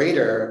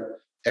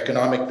greater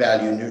economic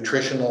value,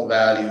 nutritional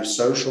value,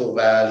 social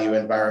value,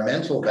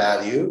 environmental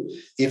value,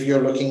 if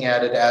you're looking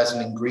at it as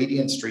an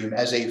ingredient stream,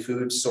 as a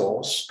food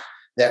source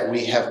that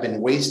we have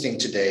been wasting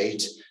to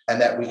date and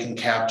that we can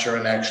capture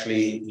and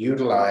actually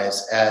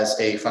utilize as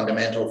a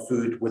fundamental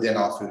food within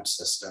our food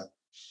system.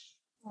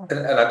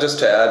 And just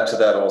to add to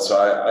that also,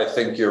 I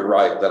think you're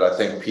right that I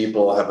think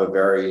people have a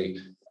very,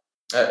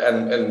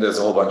 and there's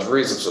a whole bunch of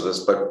reasons for this,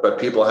 but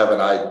people have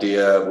an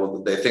idea,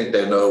 well, they think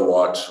they know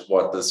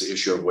what this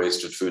issue of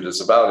wasted food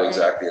is about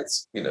exactly.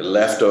 It's,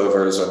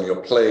 leftovers on your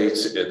plate,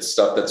 it's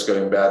stuff that's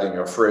going bad in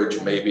your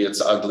fridge, maybe it's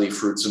ugly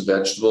fruits and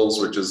vegetables,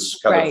 which has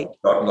kind of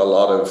gotten a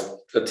lot of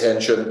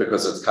attention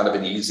because it's kind of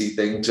an easy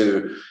thing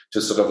to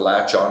sort of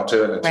latch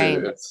onto, and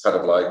it's kind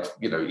of like,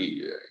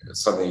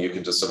 something you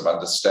can just sort of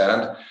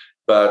understand.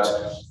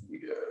 But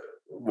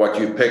what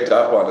you picked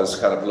up on is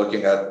kind of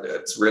looking at,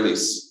 it's really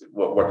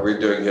what we're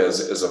doing here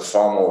is a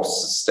far more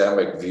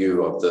systemic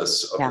view of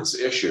this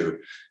issue.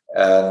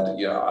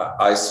 And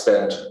I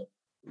spent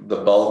the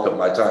bulk of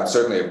my time,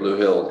 certainly at Blue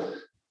Hill,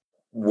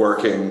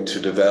 working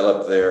to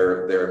develop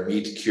their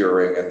meat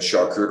curing and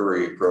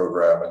charcuterie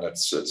program, and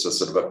it's a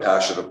sort of a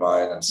passion of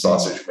mine, and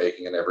sausage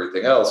making and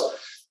everything else.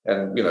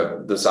 And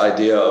this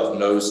idea of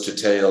nose to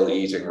tail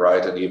eating,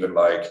 right, and even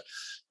like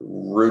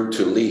root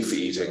to leaf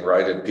eating,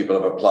 right? And people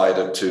have applied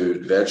it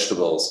to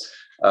vegetables.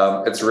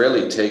 It's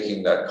really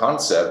taking that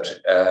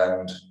concept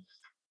and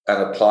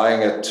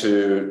applying it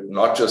to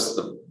not just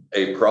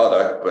a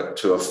product, but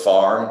to a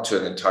farm, to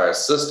an entire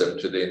system,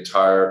 to the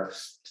entire,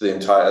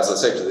 as I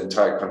say, to the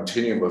entire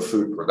continuum of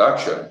food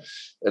production.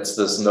 It's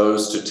this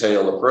nose to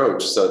tail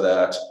approach, so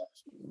that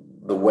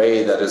the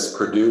way that is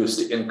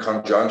produced in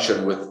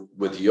conjunction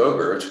with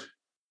yogurt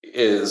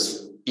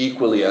is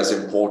equally as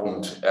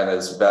important and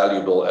as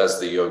valuable as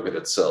the yogurt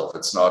itself.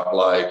 It's not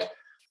like,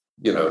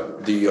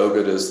 the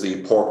yogurt is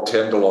the pork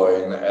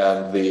tenderloin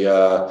and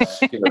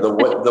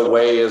the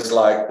whey is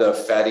like the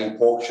fatty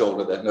pork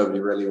shoulder that nobody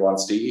really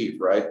wants to eat,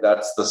 right?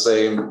 That's the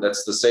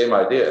same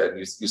idea. And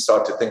you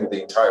start to think of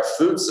the entire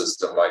food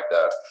system like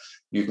that.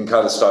 You can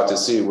kind of start to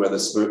see where the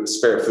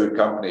Spare Food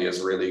Company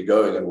is really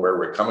going and where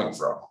we're coming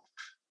from.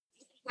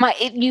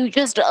 You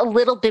just a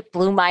little bit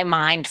blew my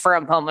mind for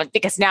a moment,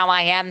 because now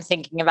I am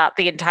thinking about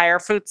the entire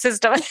food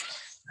system.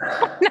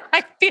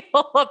 I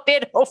feel a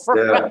bit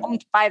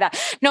overwhelmed by that.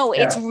 No,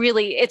 it's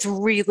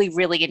really,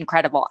 really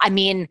incredible. I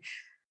mean,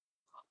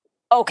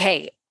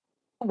 okay.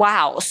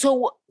 Wow.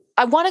 So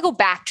I want to go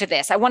back to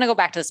this.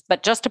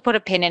 But just to put a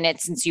pin in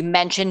it, since you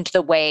mentioned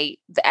the whey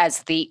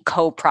as the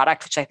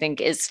co-product, which I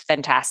think is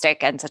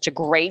fantastic and such a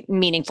great,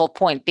 meaningful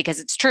point, because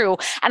it's true.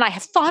 And I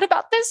have thought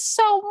about this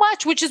so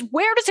much, which is,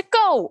 where does it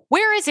go?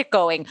 Where is it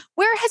going?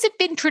 Where has it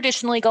been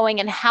traditionally going?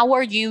 And how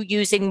are you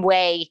using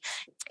whey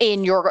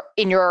in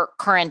your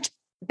current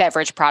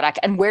beverage product?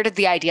 And where did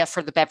the idea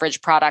for the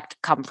beverage product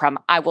come from?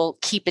 I will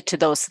keep it to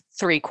those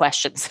three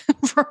questions.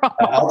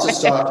 I'll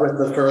just start with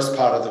the first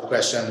part of the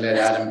question and let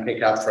Adam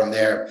pick up from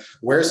there.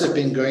 Where's it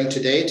been going to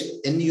date?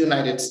 In the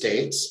United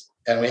States,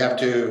 and we have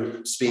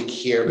to speak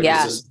here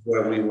because this is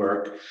where we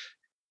work,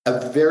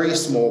 a very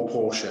small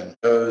portion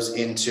goes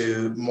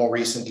into, more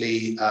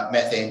recently,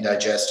 methane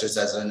digesters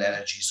as an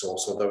energy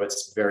source, although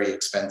it's very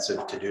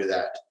expensive to do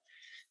that.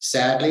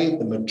 Sadly,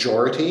 the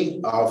majority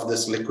of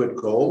this liquid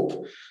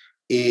gold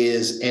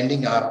is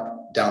ending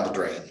up down the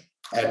drain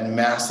at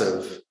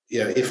massive,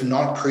 if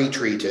not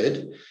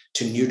pre-treated,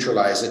 to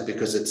neutralize it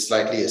because it's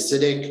slightly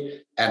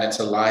acidic and it's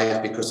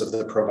alive because of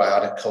the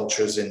probiotic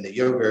cultures in the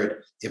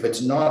yogurt. If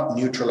it's not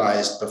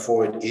neutralized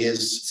before it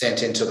is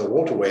sent into the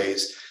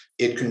waterways,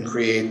 it can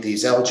create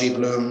these algae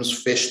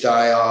blooms, fish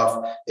die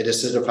off, it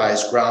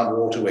acidifies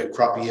groundwater where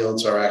crop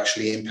yields are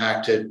actually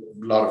impacted.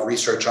 A lot of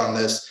research on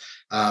this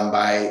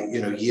by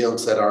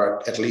yields that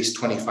are at least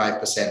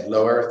 25%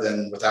 lower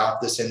than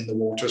without this in the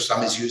water.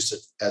 Some is used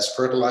as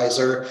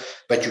fertilizer,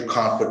 but you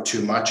can't put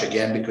too much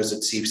again because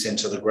it seeps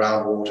into the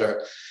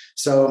groundwater.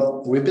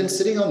 So we've been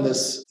sitting on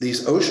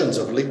these oceans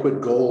of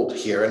liquid gold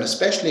here, and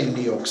especially in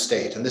New York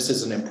State. And this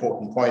is an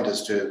important point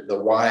as to the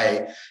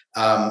why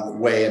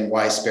way and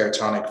why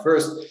Sparetonic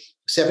first.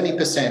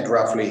 70%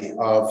 roughly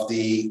of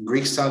the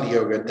Greek-style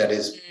yogurt that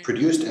is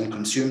produced and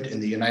consumed in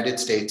the United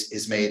States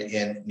is made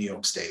in New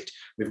York State.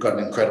 We've got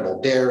an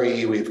incredible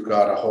dairy. We've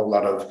got a whole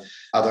lot of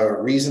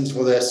other reasons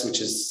for this,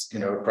 which is,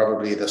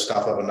 probably the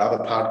stuff of another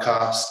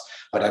podcast.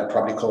 But I'd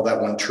probably call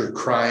that one true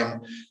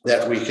crime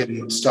that we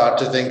can start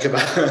to think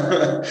about,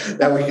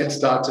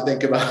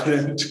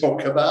 and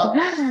talk about.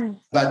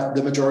 But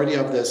the majority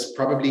of this,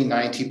 probably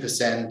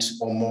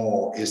 90% or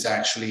more, is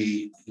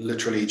actually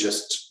literally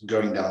just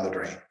going down the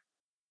drain.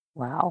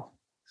 Wow.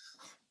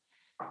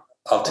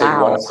 I'll take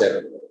one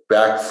step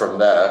back from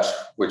that,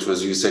 which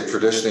was, you said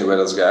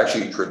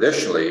traditionally,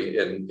 traditionally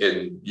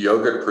in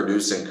yogurt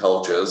producing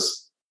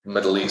cultures,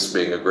 Middle East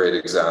being a great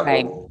example.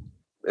 Right.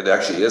 It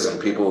actually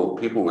isn't. People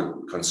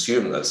would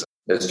consume this.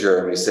 As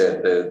Jeremy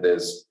said,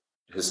 there's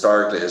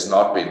historically has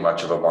not been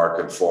much of a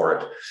market for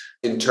it.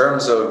 In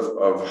terms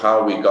of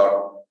how we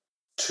got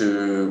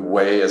to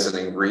whey as an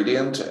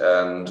ingredient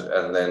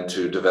and then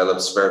to develop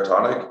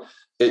Sparetonic,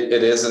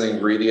 it is an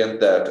ingredient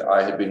that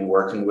I had been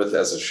working with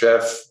as a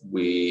chef.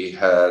 We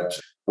had,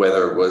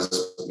 whether it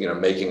was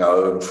making our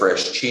own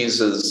fresh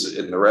cheeses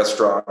in the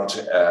restaurant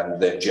and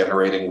then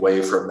generating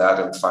whey from that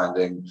and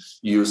finding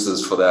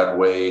uses for that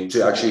whey,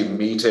 to actually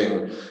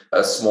meeting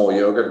a small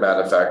yogurt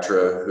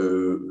manufacturer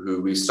who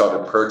we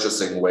started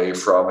purchasing whey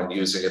from and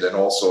using it in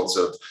all sorts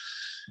of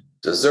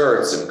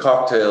desserts and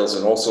cocktails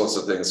and all sorts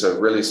of things. So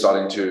really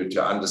starting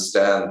to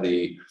understand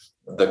the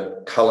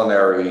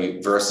culinary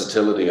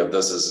versatility of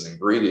this as an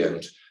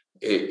ingredient.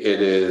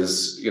 It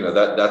is,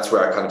 that's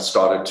where I kind of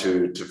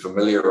started to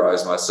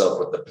familiarize myself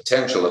with the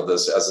potential of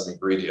this as an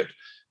ingredient.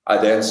 I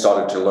then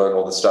started to learn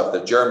all the stuff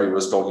that Jeremy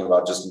was talking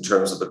about, just in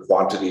terms of the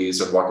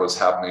quantities and what was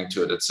happening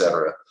to it, et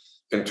cetera.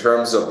 In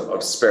terms of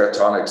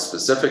Sparetonic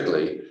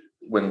specifically,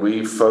 when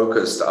we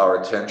focused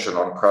our attention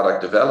on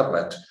product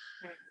development,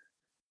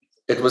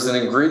 it was an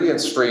ingredient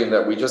stream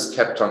that we just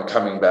kept on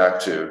coming back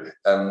to.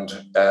 And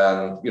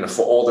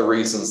for all the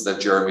reasons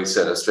that Jeremy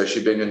said,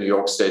 especially being a New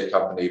York State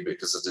company,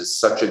 because it is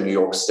such a New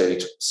York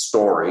State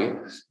story.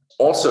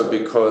 Also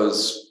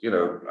because,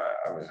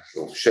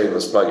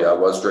 shameless plug, I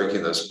was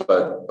drinking this,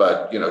 but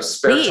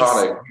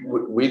Sparetonic,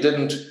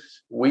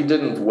 we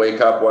didn't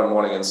wake up one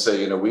morning and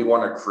say, we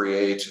want to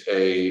create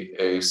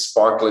a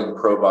sparkling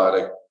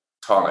probiotic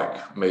tonic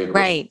made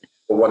with,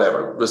 or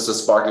whatever, just a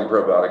sparkling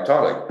probiotic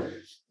tonic.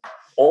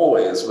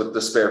 Always with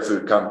the Spare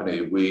Food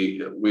Company,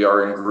 we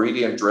are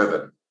ingredient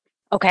driven.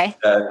 Okay.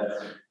 And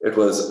it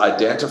was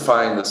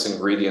identifying this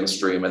ingredient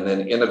stream and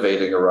then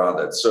innovating around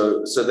it.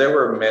 So there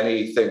were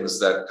many things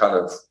that kind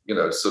of,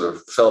 sort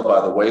of fell by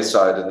the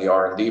wayside in the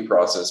R&D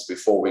process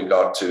before we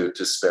got to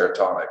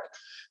Sparetonic.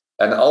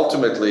 And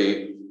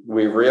ultimately,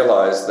 we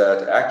realized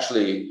that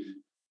actually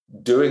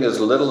doing as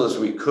little as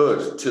we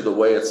could to the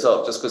whey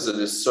itself, just because it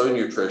is so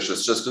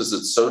nutritious, just because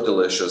it's so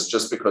delicious,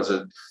 just because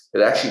it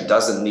actually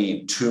doesn't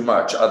need too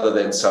much other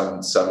than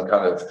some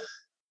kind of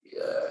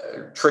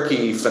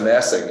tricky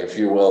finessing, if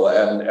you will,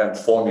 and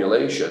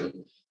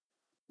formulation,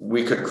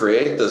 we could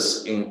create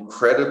this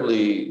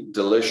incredibly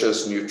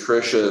delicious,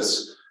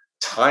 nutritious,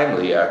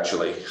 timely,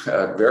 actually,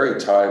 very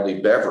timely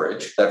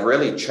beverage that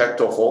really checked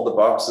off all the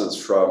boxes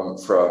from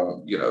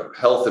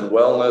health and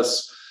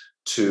wellness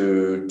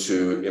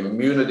to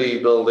immunity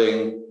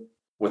building,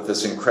 with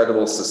this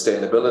incredible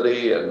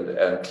sustainability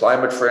and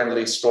climate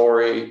friendly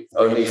story.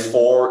 Only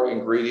 4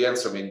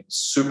 ingredients. I mean,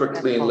 super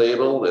clean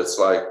label. It's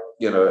like,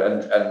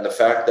 and the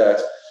fact that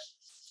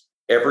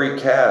every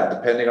can,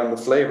 depending on the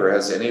flavor,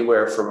 has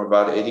anywhere from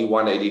about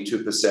 81,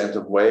 82%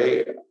 of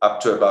whey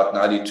up to about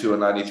 92 or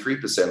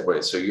 93%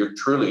 whey. So you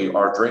truly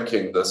are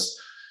drinking this.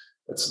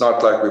 It's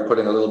not like we're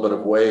putting a little bit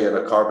of whey in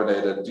a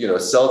carbonated,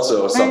 seltzer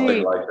or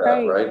something like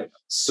that, right?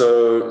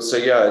 So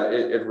yeah,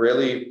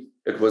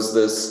 it was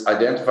this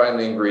identifying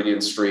the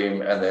ingredient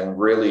stream and then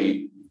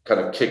really kind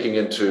of kicking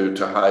into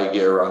high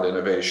gear around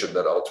innovation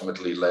that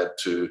ultimately led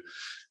to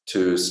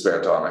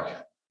Sparetonic.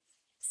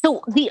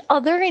 So the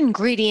other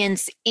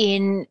ingredients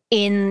in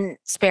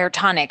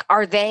Sparetonic,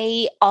 are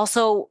they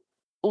also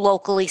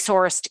locally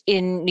sourced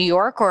in New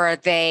York, or are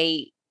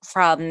they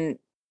from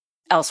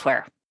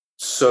elsewhere?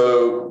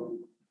 So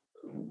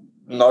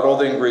not all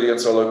the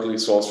ingredients are locally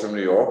sourced from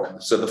New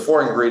York. So the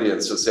 4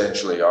 ingredients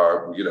essentially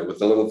are,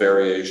 with a little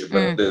variation,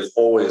 but there's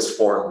always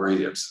 4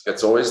 ingredients.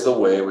 It's always the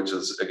whey, which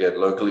is, again,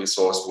 locally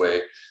sourced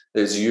whey.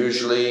 There's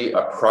usually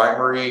a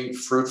primary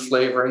fruit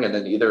flavoring and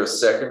then either a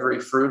secondary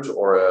fruit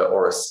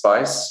or a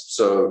spice.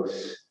 So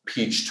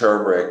peach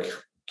turmeric,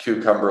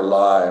 cucumber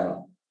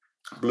lime,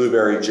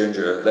 blueberry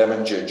ginger,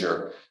 lemon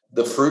ginger.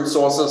 The fruit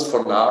sources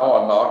for now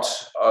are not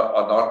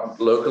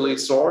locally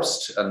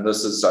sourced, and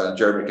this is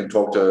Jeremy can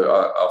talk to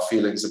our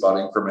feelings about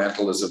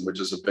incrementalism, which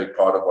is a big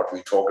part of what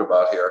we talk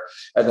about here.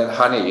 And then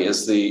honey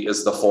is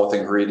the fourth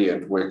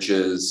ingredient, which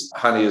is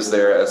honey is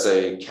there as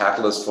a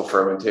catalyst for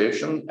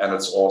fermentation, and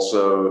it's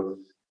also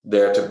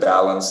there to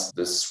balance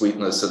the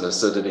sweetness and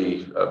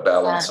acidity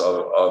balance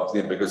of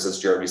because, as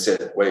Jeremy said,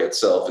 the whey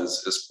itself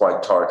is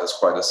quite tart, it's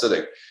quite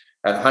acidic.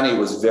 And honey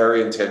was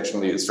very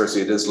intentionally,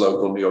 especially it is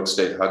local New York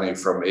State honey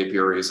from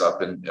apiaries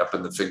up in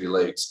the Finger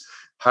Lakes.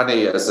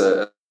 Honey as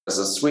a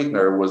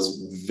sweetener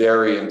was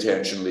very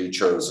intentionally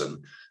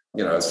chosen.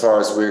 As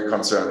far as we're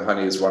concerned,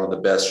 honey is one of the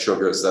best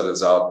sugars that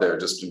is out there,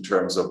 just in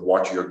terms of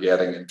what you're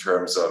getting in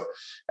terms of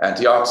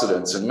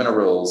antioxidants and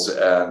minerals.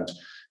 And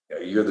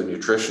you're the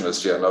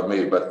nutritionist, yeah, not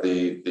me, but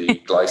the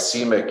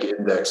glycemic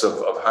index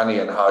of honey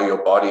and how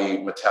your body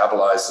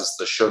metabolizes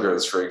the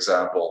sugars, for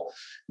example.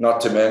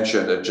 Not to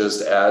mention, it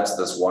just adds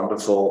this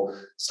wonderful,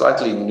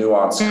 slightly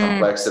nuanced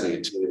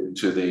complexity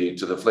to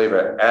the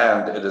flavor,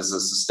 and it is a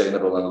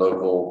sustainable and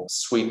local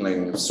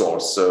sweetening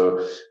source.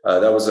 So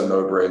that was a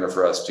no-brainer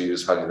for us to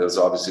use honey. There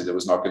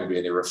was not going to be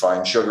any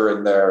refined sugar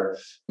in there.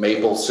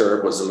 Maple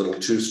syrup was a little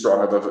too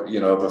strong of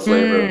a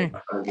flavor.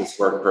 It just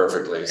worked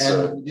perfectly.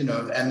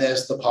 And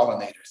there's the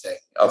pollinator thing.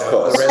 Of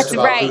course, the rest of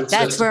our food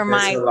That's system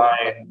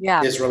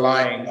where is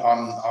relying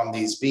on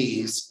these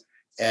bees.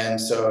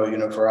 And so,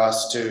 for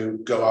us to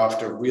go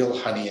after real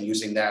honey and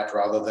using that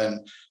rather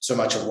than so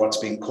much of what's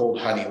being called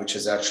honey, which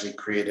is actually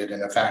created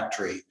in a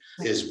factory,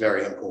 is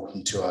very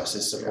important to us,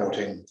 is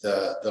supporting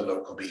the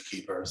local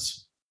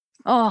beekeepers.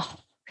 Oh,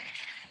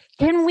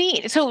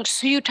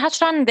 so you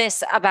touched on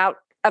this about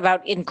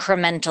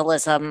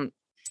incrementalism.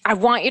 I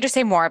want you to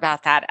say more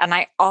about that. And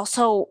I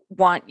also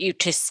want you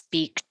to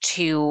speak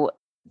to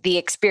the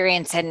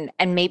experience and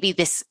maybe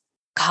this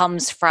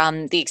comes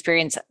from the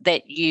experience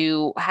that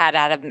you had,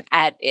 Adam,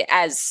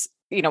 as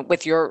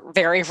with your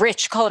very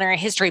rich culinary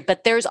history.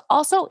 But there's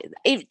also,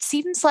 it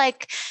seems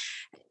like,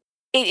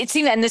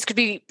 and this could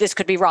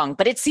be wrong,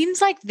 but it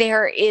seems like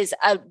there is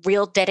a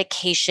real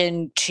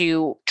dedication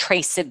to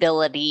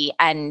traceability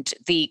and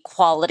the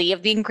quality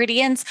of the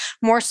ingredients,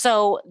 more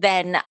so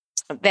than,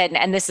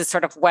 and this is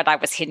sort of what I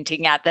was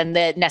hinting at, than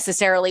the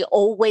necessarily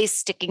always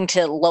sticking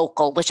to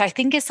local, which I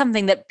think is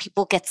something that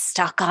people get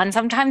stuck on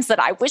sometimes that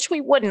I wish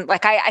we wouldn't.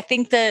 Like, I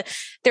think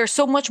there's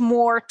so much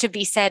more to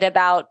be said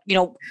about,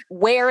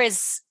 where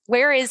is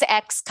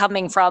X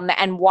coming from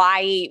and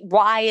why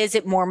is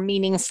it more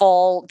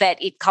meaningful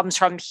that it comes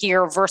from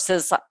here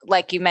versus,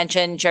 like you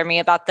mentioned, Jeremy,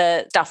 about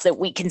the stuff that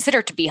we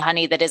consider to be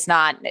honey that is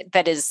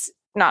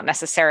not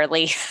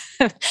necessarily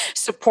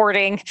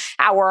supporting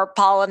our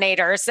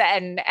pollinators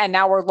and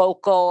our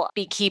local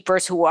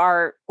beekeepers who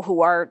are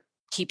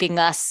keeping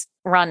us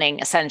running,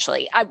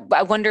 essentially.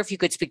 I wonder if you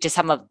could speak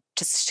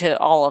to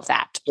all of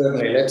that.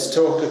 Certainly. Let's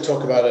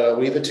talk about it. I'll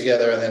weave it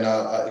together and then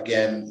I'll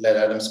again let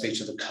Adam speak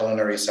to the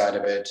culinary side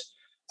of it.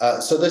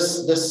 So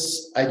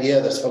this idea,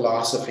 this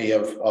philosophy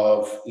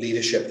of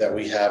leadership that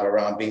we have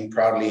around being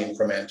proudly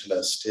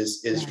incrementalist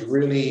is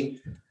really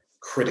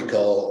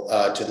critical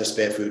to the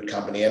Spear Food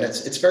Company. And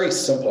it's very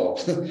simple.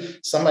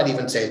 Some might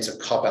even say it's a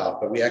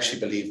cop-out, but we actually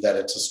believe that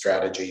it's a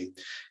strategy.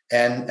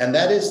 And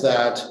that is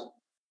that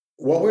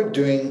what we're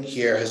doing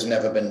here has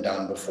never been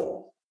done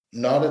before.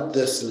 Not at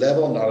this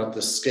level, not at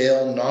the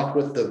scale, not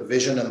with the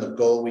vision and the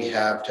goal we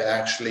have to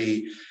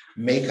actually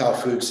make our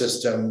food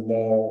system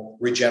more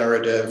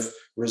regenerative,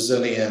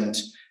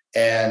 resilient,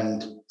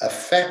 and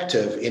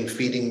effective in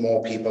feeding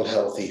more people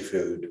healthy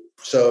food.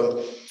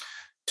 So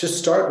to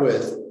start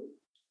with,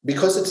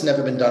 because it's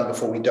never been done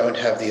before, we don't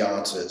have the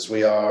answers.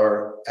 We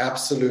are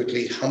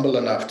absolutely humble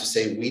enough to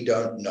say we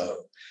don't know,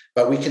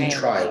 but we can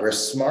try. We're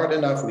smart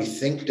enough, we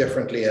think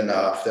differently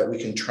enough that we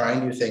can try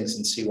new things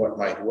and see what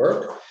might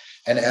work.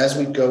 And as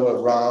we go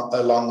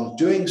along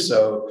doing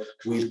so,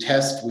 we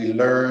test, we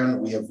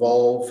learn, we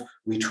evolve,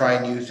 we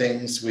try new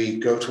things, we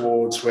go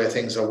towards where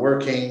things are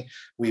working.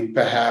 We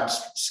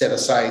perhaps set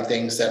aside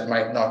things that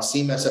might not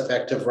seem as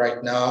effective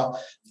right now.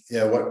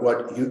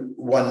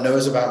 One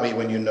knows about me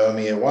when you know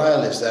me a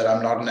while is that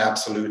I'm not an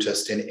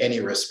absolutist in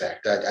any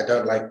respect. I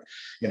don't like,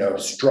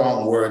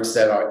 strong words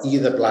that are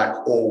either black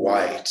or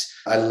white.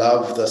 I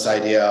love this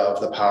idea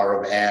of the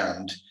power of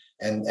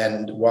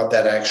and what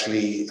that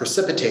actually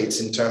precipitates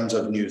in terms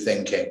of new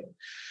thinking.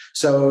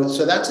 So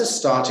that's a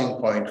starting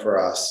point for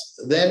us.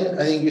 Then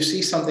I think you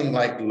see something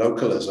like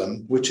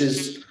localism, which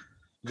is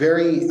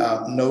very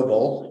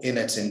noble in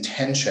its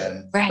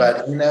intention, right.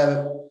 But in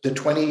the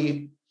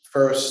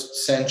 21st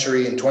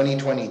century in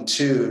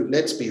 2022,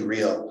 let's be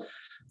real,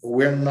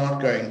 we're not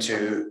going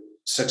to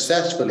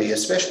successfully,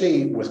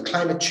 especially with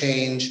climate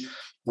change,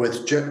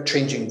 with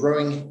changing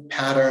growing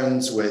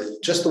patterns,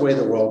 with just the way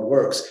the world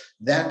works,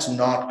 that's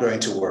not going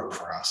to work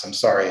for us. I'm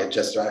sorry.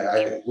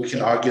 We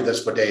can argue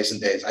this for days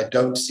and days. I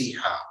don't see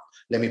how.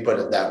 Let me put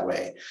it that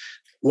way.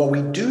 What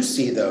we do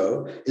see,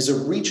 though, is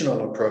a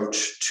regional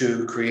approach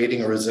to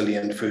creating a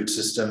resilient food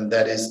system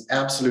that is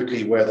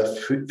absolutely where the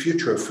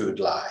future of food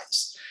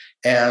lies.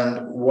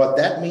 And what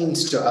that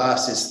means to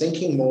us is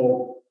thinking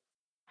more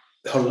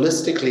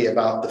holistically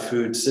about the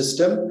food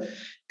system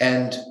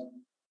and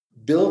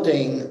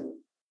building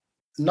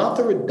not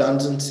the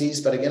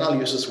redundancies, but again, I'll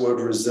use this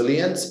word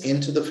resilience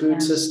into the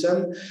food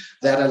system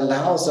that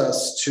allows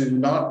us to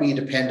not be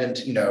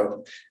dependent.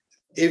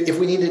 If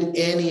we needed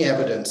any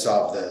evidence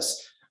of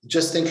this,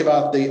 just think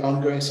about the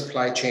ongoing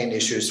supply chain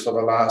issues for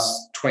the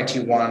last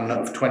 21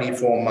 of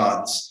 24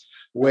 months,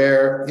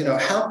 where,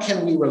 how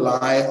can we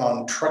rely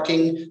on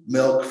trucking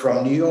milk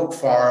from New York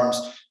farms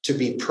to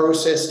be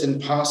processed and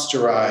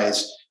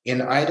pasteurized in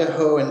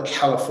Idaho and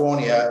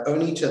California,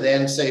 only to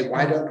then say,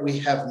 why don't we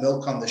have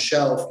milk on the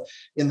shelf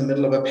in the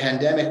middle of a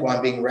pandemic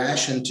while being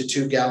rationed to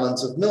 2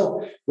 gallons of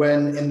milk,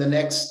 when in the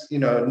next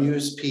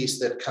news piece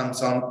that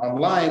comes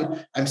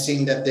online, I'm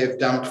seeing that they've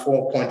dumped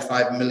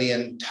 4.5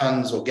 million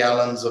tons or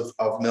gallons of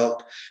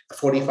milk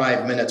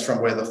 45 minutes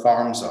from where the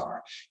farms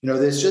are.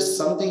 There's just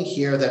something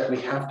here that we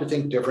have to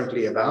think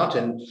differently about.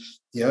 And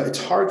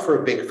it's hard for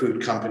a big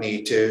food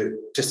company to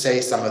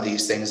say some of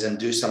these things and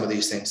do some of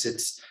these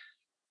things.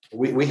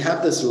 We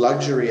have this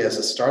luxury as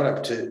a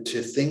startup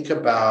to think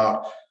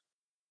about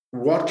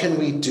what can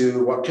we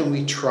do, what can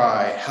we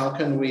try, how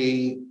can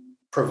we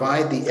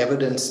provide the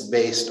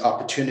evidence-based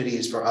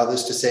opportunities for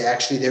others to say,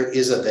 actually, there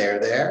is a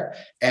there.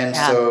 And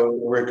so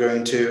we're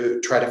going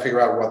to try to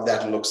figure out what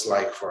that looks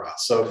like for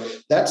us. So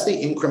that's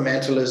the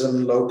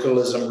incrementalism,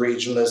 localism,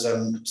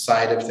 regionalism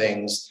side of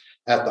things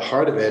at the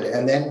heart of it.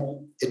 And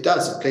then it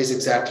plays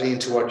exactly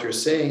into what you're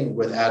saying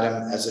with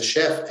Adam as a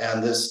chef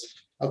and this,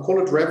 I'll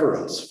call it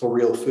reverence for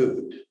real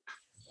food.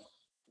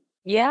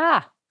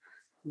 Yeah.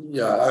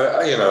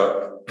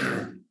 Yeah,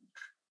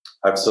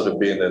 I've sort of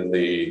been in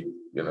the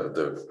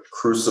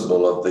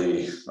crucible of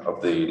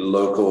the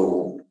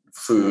local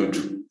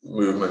food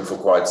movement for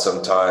quite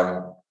some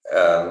time,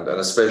 and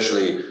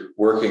especially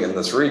working in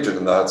this region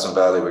in the Hudson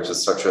Valley, which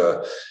is such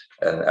an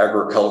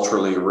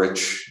agriculturally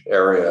rich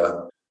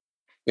area.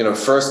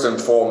 First and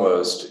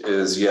foremost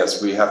is, yes,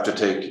 we have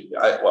to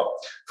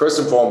first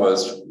and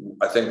foremost,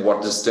 I think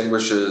what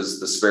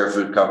distinguishes the Spare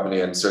Food Company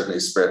and certainly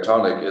Spare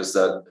Tonic is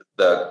that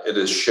it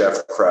is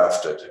chef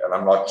crafted. And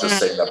I'm not just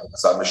saying that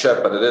because I'm a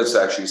chef, but it is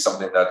actually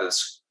something that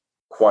is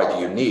quite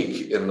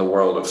unique in the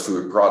world of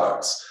food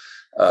products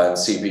and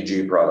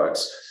CPG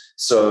products.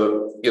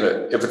 So,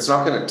 if it's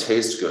not going to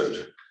taste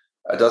good,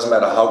 it doesn't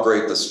matter how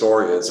great the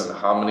story is and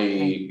how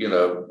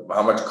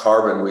much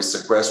carbon we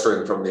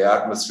sequestering from the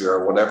atmosphere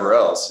or whatever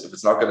else. If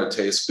it's not going to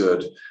taste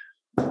good,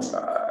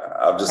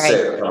 I'll just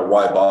say,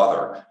 why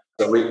bother?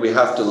 So we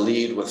have to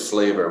lead with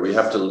flavor. We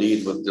have to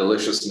lead with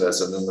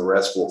deliciousness, and then the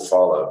rest will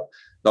follow.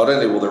 Not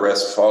only will the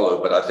rest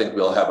follow, but I think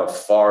we'll have a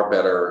far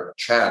better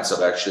chance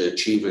of actually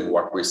achieving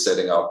what we're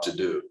setting out to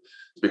do,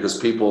 because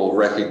people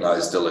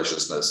recognize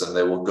deliciousness and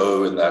they will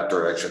go in that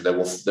direction. They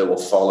will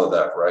follow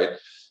that, right?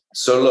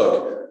 So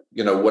look,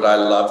 would I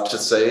love to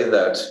say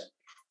that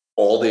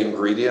all the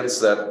ingredients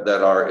that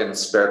are in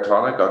Spare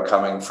Tonic are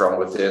coming from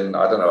within,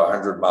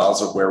 100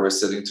 miles of where we're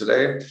sitting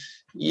today?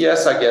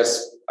 Yes, I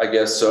guess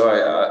so.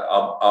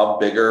 Our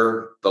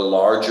the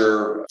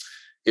larger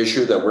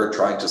issue that we're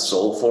trying to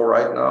solve for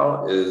right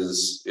now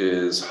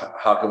is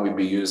how can we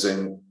be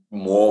using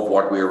more of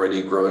what we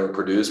already grow and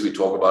produce.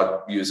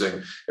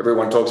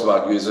 Everyone talks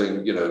about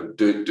using,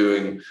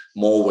 doing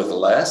more with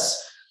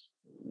less.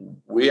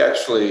 We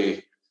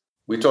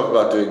talk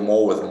about doing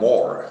more with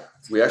more.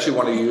 We actually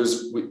want to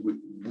use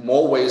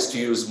more ways to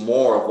use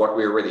more of what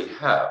we already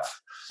have.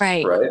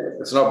 Right.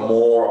 It's not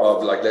more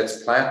of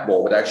let's plant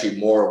more, but actually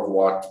more of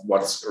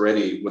what's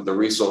already with the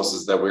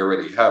resources that we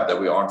already have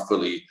that we aren't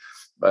fully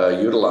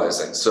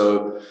utilizing.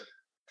 So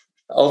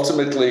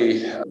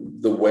ultimately,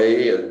 the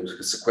way and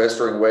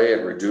sequestering way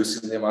and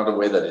reducing the amount of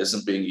way that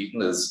isn't being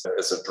eaten is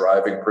a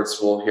driving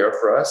principle here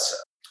for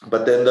us.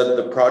 But then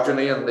the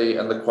progeny and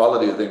the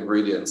quality of the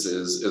ingredients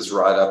is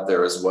right up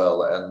there as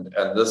well.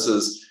 And this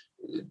is,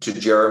 to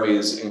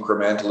Jeremy's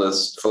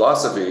incrementalist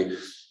philosophy,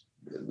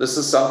 this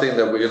is something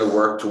that we're going to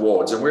work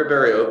towards, and we're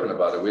very open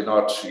about it. We're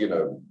not,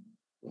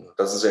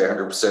 doesn't say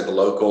 100%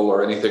 local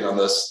or anything on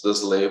this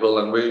label,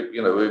 and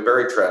we're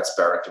very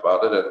transparent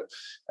about it,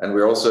 and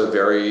we're also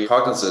very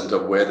cognizant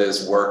of where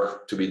there's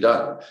work to be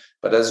done.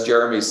 But as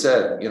Jeremy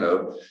said,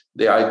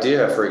 the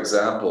idea, for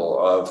example,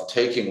 of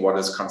taking what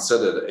is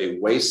considered a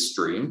waste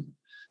stream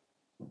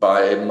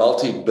by a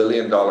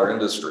multi-billion-dollar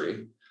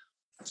industry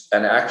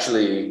and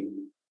actually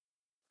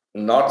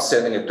not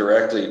sending it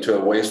directly to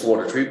a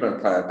wastewater treatment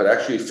plant, but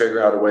actually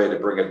figuring out a way to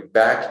bring it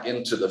back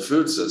into the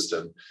food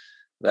system,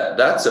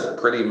 that's a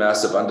pretty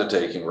massive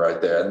undertaking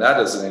right there. And that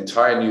is an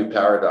entire new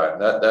paradigm.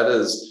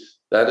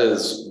 That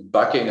is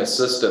bucking a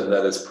system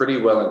that is pretty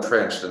well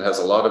entrenched and has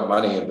a lot of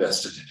money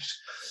invested in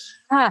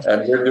it.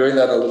 And we're doing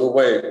that a little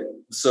way.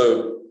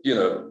 So,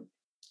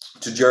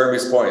 to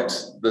Jeremy's point,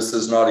 this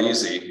is not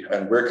easy.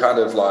 And we're kind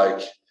of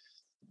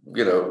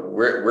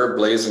we're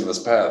blazing this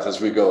path as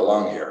we go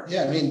along here.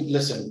 Yeah, I mean,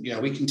 listen,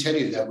 we can tell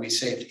you that we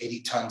saved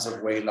 80 tons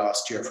of whey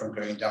last year from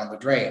going down the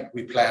drain.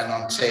 We plan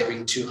on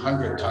saving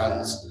 200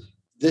 tons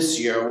this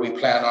year. We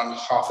plan on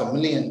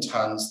 500,000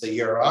 tons the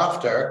year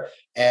after.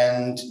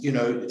 And,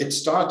 it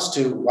starts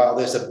to, while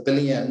there's 1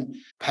 billion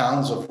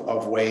pounds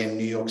of whey in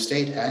New York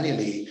State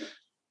annually,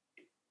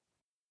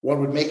 what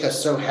would make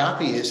us so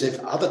happy is if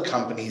other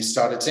companies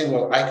started saying,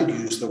 well, I could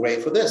use the whey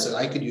for this and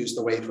I could use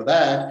the whey for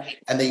that.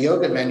 And the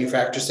yogurt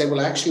manufacturers say, well,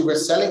 actually, we're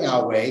selling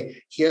our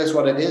whey. Here's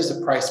what it is, the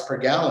price per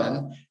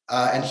gallon.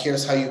 And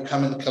here's how you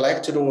come and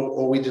collect it,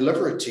 or we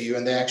deliver it to you.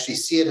 And they actually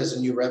see it as a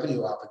new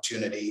revenue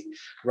opportunity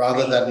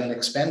rather than an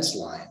expense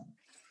line.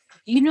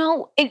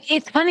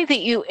 It's funny that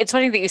you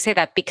say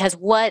that, because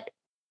what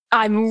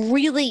I'm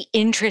really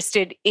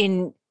interested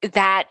in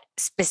that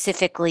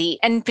specifically,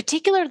 and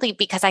particularly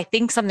because I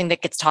think something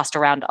that gets tossed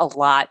around a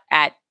lot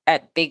at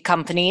big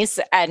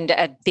companies and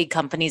at big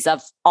companies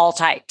of all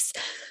types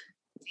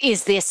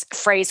is this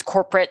phrase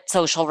corporate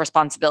social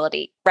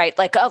responsibility, right?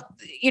 Like,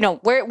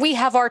 where we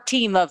have our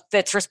team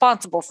that's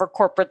responsible for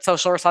corporate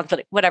social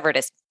responsibility, whatever it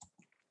is.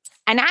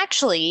 And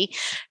actually,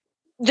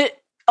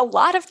 a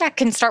lot of that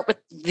can start with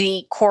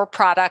the core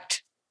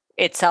product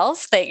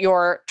itself that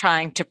you're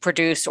trying to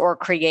produce or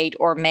create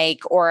or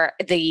make, or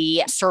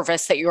the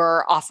service that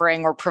you're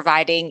offering or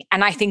providing.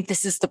 And I think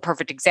this is the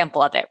perfect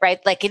example of it, right?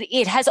 Like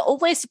it has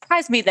always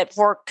surprised me that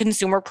for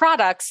consumer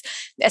products,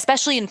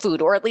 especially in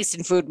food, or at least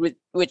in food,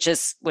 which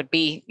would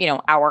be,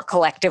 our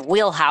collective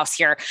wheelhouse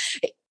here,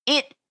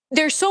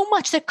 there's so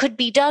much that could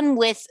be done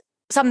with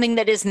something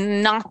that is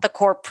not the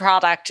core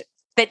product,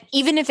 that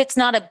even if it's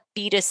not a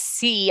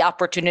B2C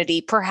opportunity,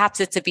 perhaps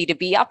it's a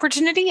B2B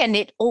opportunity, and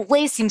it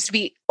always seems to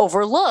be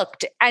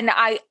overlooked. And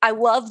I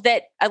love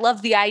that. I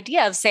love the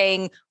idea of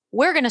saying,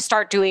 we're going to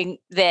start doing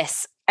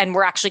this and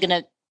we're actually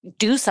going to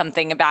do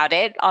something about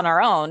it on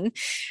our own.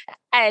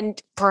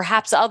 And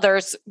perhaps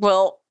others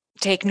will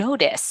take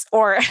notice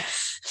or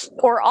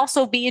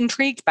also be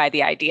intrigued by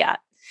the idea.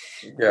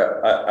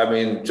 Yeah, I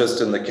mean,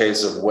 just in the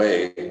case of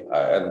whey,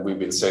 and we've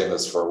been saying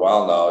this for a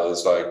while now,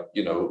 is like,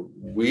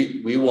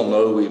 we will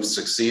know we've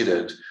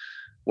succeeded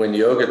when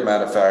yogurt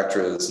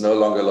manufacturers no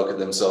longer look at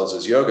themselves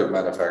as yogurt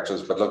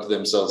manufacturers, but look at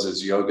themselves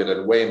as yogurt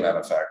and whey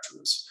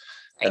manufacturers.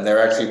 And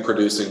they're actually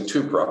producing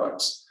two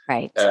products.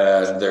 Right.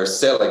 And they're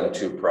selling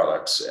two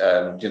products.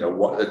 And,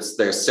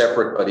 they're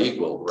separate but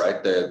equal,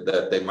 right?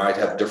 That they might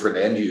have different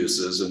end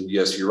uses. And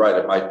yes, you're right,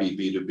 it might be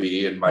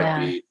B2B, it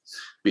might be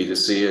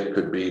B2C, it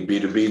could be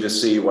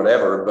B2B2C,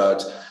 whatever.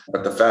 But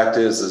the fact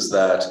is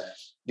that,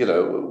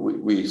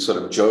 we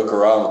sort of joke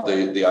around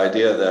with the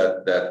idea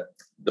that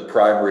the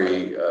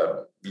primary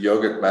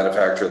yogurt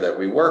manufacturer that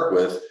we work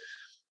with,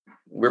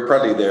 we're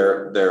probably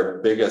their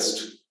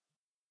biggest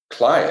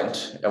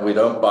client, and we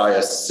don't buy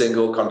a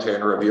single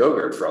container of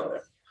yogurt from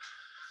them.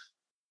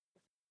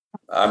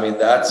 I mean,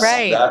 that's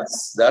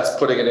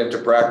putting it into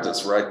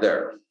practice right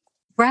there.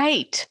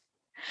 Right.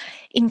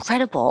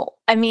 Incredible.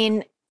 I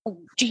mean,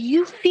 do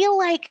you feel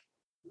like,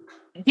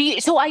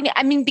 because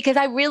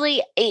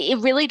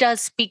it really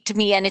does speak to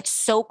me, and it's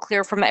so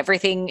clear from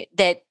everything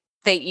that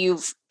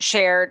you've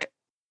shared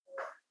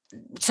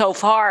so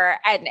far,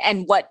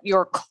 and what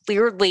you've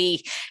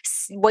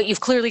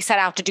clearly set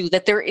out to do,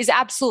 that there is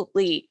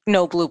absolutely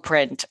no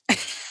blueprint.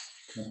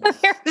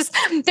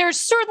 There's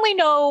certainly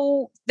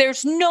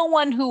there's no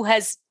one who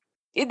has.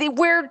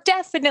 We're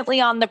definitely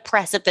on the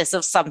precipice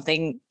of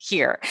something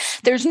here.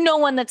 There's no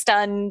one that's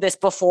done this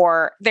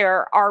before.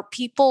 There are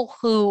people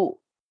who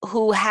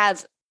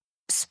have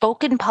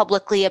spoken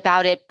publicly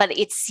about it, but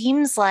it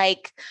seems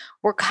like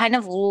we're kind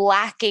of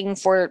lacking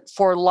for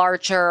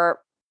larger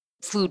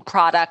food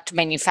product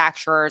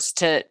manufacturers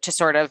to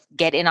sort of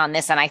get in on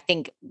this. And I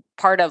think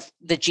part of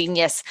the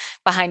genius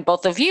behind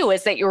both of you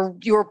is that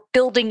you're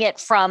building it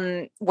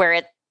from where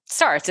it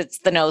starts. It's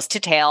the nose to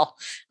tail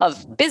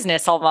of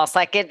business, almost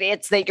like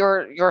it's that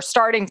you're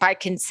starting by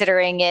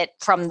considering it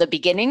from the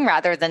beginning,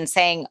 rather than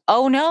saying,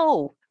 oh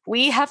no,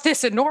 we have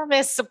this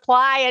enormous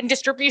supply and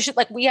distribution,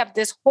 like we have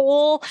this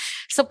whole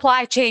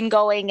supply chain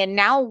going, and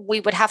now we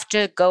would have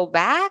to go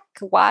back.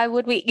 Why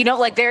would we,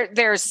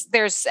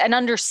 there's an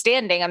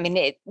understanding. I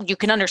mean, you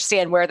can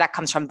understand where that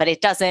comes from, but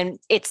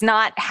it's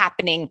not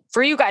happening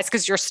for you guys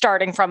because you're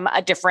starting from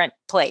a different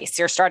place.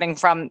 You're starting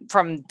from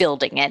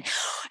building it.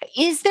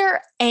 Is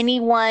there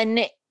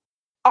anyone,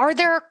 are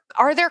there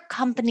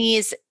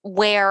companies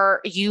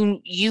where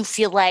you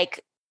feel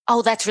like,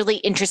 oh, that's really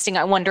interesting,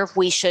 I wonder if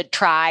we should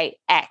try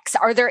X?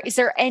 Is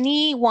there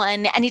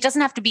anyone, and it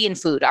doesn't have to be in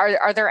food,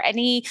 are there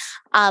any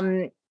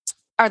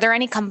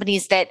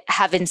companies that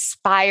have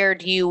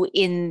inspired you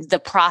in the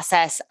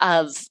process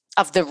of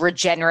the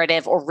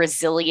regenerative or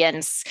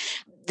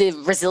the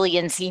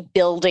resiliency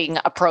building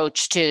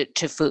approach to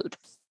food?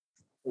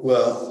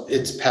 Well,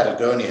 it's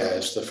Patagonia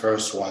is the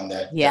first one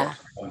that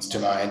comes to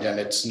mind. And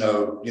it's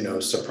no,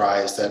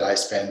 surprise that I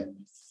spent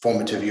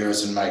formative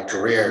years in my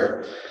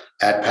career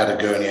at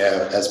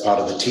Patagonia as part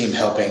of the team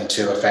helping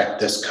to affect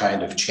this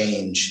kind of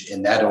change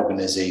in that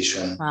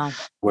organization. Wow.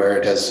 Where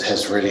it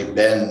has really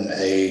been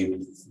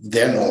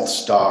their North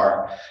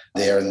Star.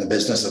 They're in the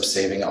business of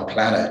saving our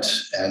planet,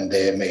 and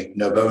they make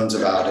no bones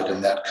about it.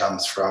 And that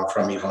comes from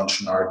Yvon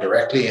Chouinard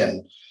directly.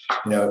 And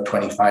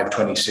 25,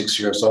 26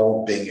 years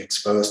old, being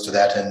exposed to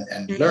that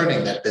and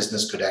learning that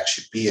business could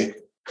actually be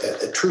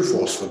a true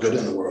force for good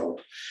in the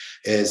world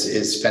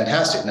is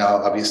fantastic.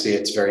 Now, obviously,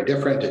 it's very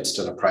different. It's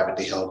still a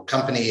privately held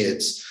company.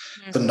 It's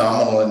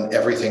phenomenal in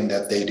everything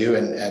that they do,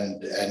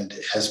 and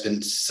has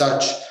been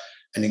such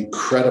an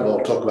incredible,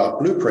 talk about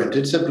blueprint.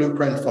 It's a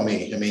blueprint for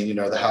me. I mean,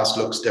 the house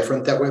looks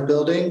different that we're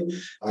building.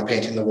 We're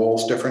painting the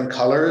walls different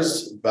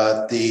colors,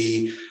 but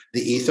the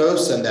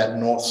ethos and that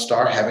North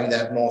Star, having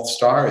that North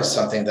Star is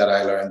something that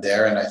I learned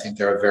there. And I think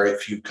there are very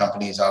few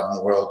companies out in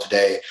the world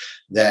today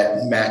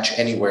that match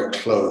anywhere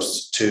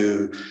close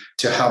to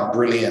how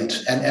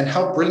brilliant and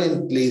how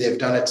brilliantly they've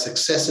done it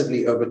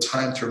successively over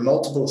time through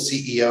multiple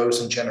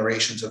CEOs and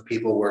generations of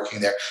people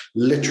working there.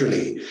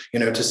 Literally,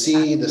 to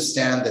see the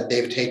stand that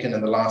they've taken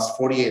in the last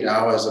 48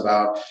 hours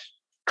about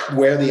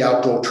where the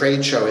outdoor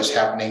trade show is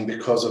happening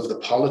because of the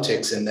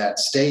politics in that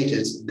state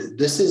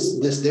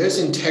there's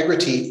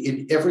integrity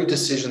in every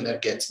decision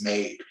that gets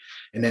made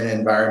in an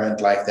environment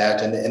like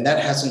that. And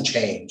that hasn't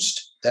changed.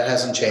 That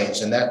hasn't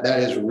changed. And that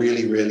is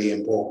really, really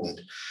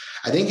important.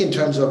 I think in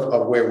terms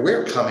of where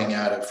we're coming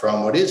at it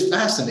from, what is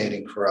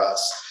fascinating for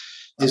us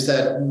is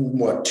that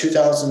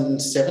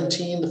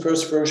 2017, the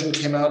first version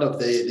came out of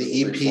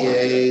the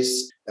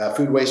EPA's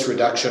food waste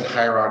reduction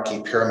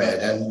hierarchy pyramid.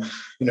 And,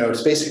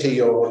 it's basically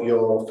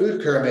your food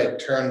pyramid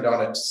turned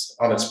on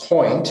its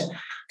point.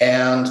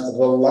 And the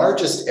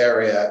largest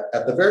area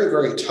at the very,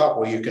 very top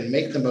where you can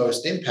make the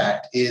most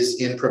impact is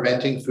in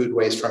preventing food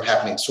waste from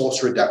happening.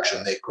 Source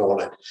reduction, they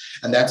call it.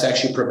 And that's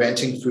actually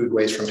preventing food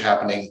waste from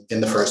happening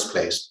in the first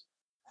place.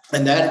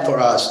 And that for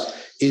us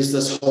is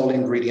this whole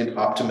ingredient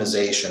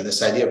optimization,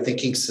 this idea of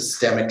thinking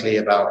systemically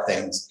about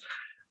things.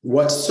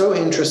 What's so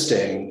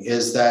interesting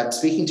is that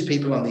speaking to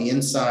people on the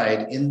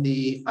inside, in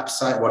the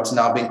upside, what's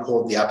now being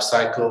called the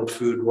upcycled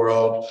food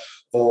world,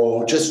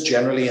 or just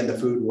generally in the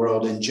food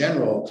world in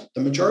general,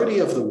 the majority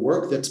of the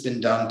work that's been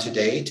done to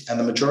date and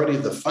the majority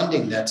of the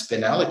funding that's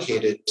been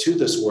allocated to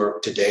this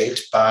work to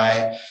date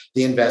by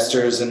the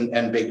investors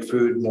and big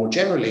food more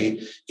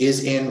generally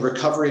is in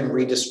recovery and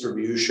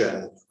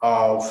redistribution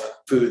of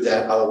food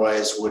that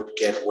otherwise would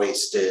get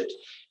wasted.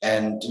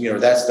 And,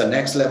 that's the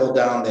next level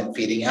down, then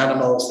feeding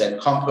animals, then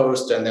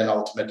compost, and then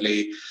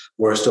ultimately,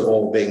 worst of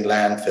all, being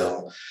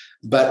landfill.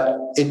 But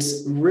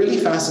it's really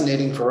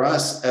fascinating for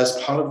us as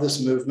part of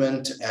this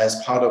movement,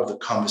 as part of the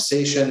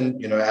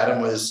conversation.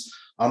 Adam was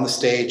on the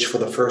stage for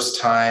the first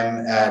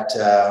time at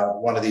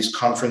one of these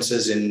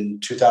conferences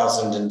in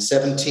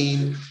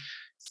 2017.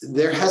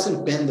 There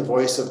hasn't been the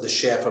voice of the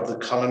chef, of the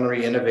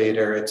culinary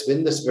innovator. It's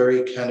been this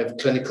very kind of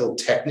clinical,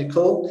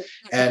 technical,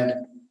 and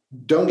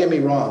don't get me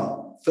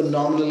wrong,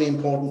 phenomenally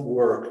important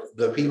work.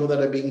 The people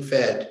that are being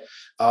fed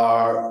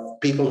are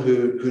people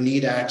who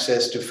need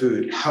access to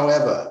food.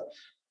 However,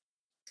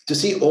 to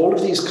see all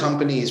of these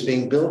companies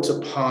being built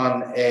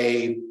upon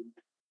a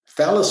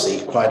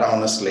fallacy, quite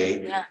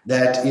honestly,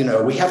 that,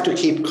 we have to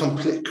keep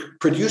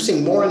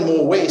producing more and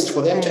more waste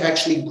for them to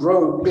actually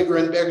grow bigger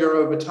and bigger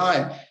over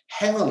time.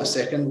 Hang on a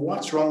second,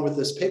 what's wrong with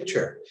this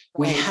picture?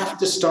 We have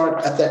to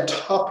start at the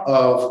top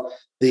of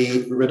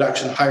the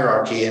reduction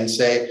hierarchy and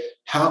say,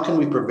 how can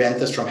we prevent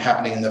this from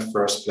happening in the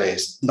first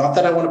place? Not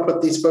that I want to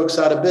put these folks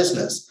out of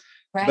business,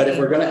 but if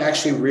we're going to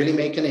actually really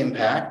make an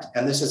impact,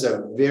 and this is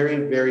a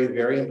very, very,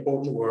 very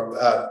important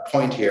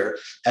point here,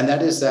 and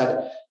that is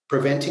that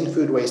preventing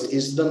food waste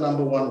is the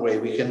number one way.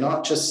 We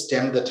cannot just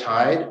stem the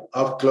tide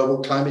of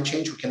global climate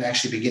change. We can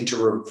actually begin to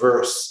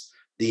reverse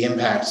the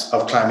impacts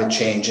of climate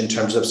change in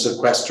terms of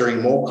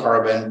sequestering more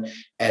carbon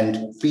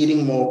and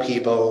feeding more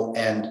people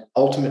and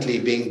ultimately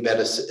being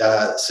better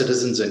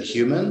citizens and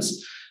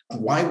humans.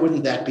 Why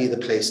wouldn't that be the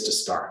place to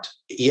start?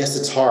 Yes,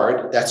 it's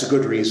hard. That's a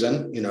good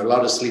reason. A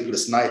lot of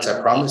sleepless nights,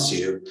 I promise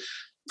you.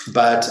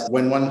 But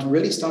when one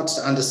really starts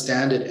to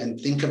understand it and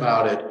think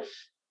about it,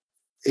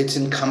 it's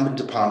incumbent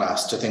upon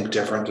us to think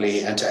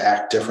differently and to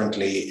act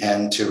differently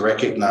and to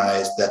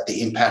recognize that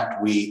the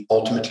impact we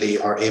ultimately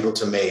are able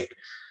to make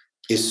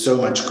is so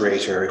much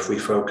greater if we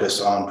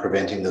focus on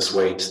preventing this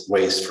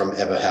waste from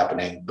ever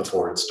happening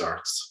before it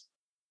starts.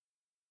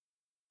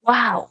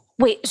 Wow.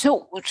 Wait,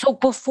 so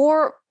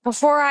before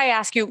I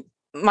ask you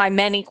my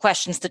many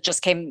questions that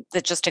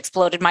just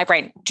exploded in my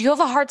brain, do you have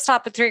a hard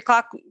stop at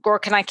 3:00, or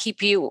can I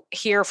keep you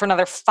here for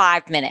another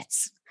 5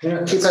 minutes?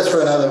 Yeah, keep us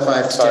for another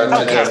 5 to 10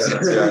 minutes.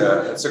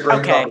 Yeah. It's a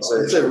great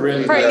conversation. It's a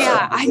really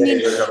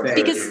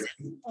because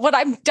what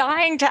I'm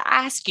dying to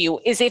ask you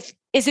is if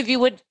you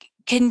would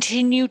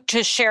continue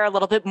to share a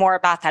little bit more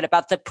about that,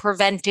 about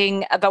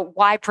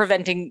why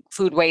preventing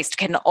food waste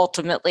can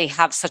ultimately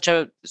have such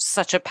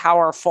a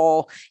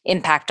powerful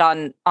impact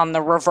on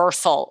the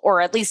reversal,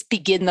 or at least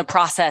begin the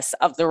process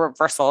of the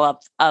reversal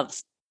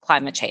of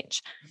climate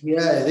change?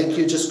 Yeah, I think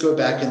you just go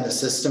back in the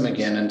system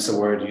again, and it's a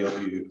word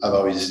I've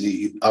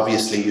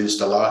obviously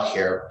used a lot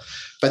here.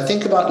 But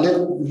think about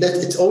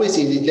it's always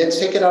easy. Let's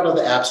take it out of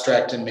the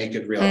abstract and make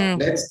it real.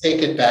 Let's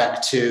take it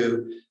back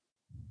to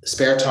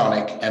Spare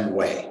Tonic and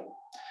whey,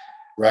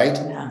 right?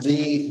 Yeah.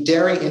 The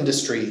dairy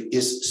industry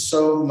is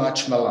so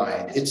much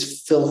maligned.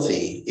 It's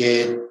filthy.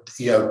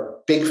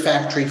 Big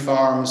factory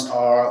farms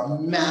are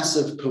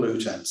massive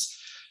pollutants.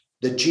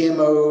 The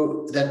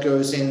GMO that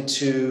goes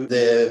into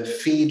the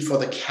feed for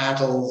the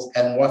cattle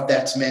and what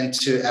that's meant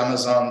to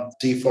Amazon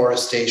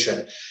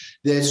deforestation.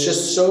 There's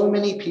just so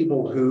many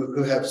people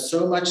who have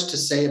so much to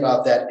say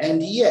about that.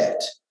 And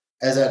yet,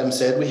 as Adam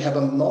said, we have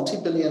a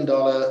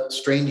multi-billion-dollar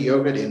strained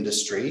yogurt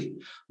industry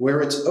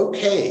where it's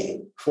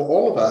okay for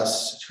all of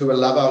us who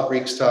love our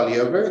Greek-style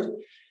yogurt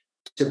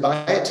to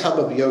buy a tub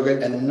of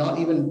yogurt and not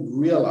even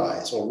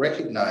realize or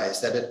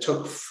recognize that it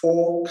took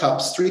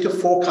 3 to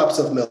 4 cups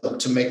of milk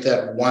to make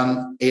that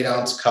 1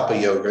 8-ounce cup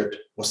of yogurt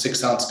or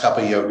 6-ounce cup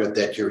of yogurt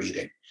that you're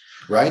eating,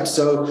 right?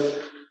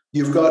 So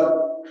you've got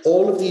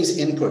all of these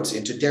inputs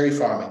into dairy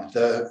farming,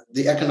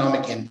 the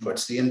economic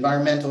inputs, the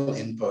environmental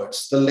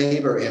inputs, the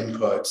labor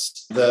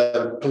inputs,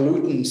 the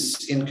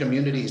pollutants in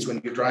communities. When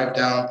you drive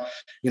down,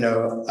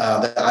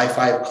 the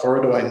I-5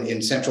 corridor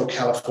in Central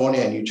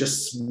California, and you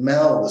just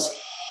smell this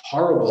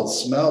horrible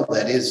smell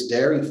that is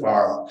dairy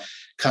farm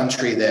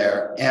country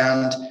there.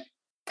 And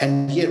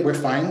yet we're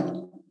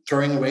fine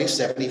throwing away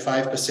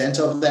 75%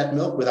 of that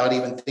milk without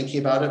even thinking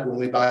about it when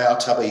we buy our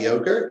tub of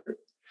yogurt.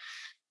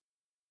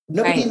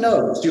 Nobody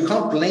knows. You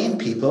can't blame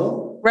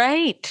people.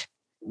 Right.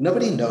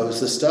 Nobody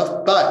knows this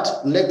stuff,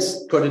 but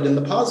let's put it in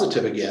the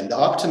positive again. The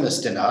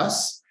optimist in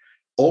us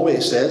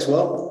always says,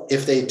 well,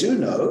 if they do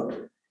know,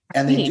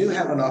 and they do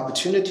have an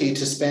opportunity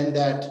to spend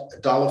that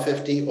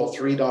 $1.50 or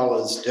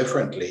 $3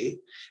 differently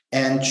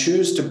and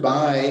choose to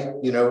buy,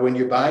 when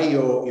you buy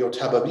your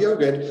tub of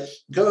yogurt,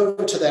 go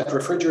over to that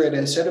refrigerator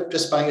instead of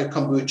just buying a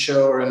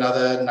kombucha or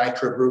another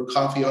nitro brew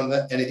coffee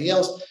or anything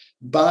else.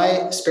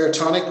 Buy Spare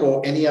Tonic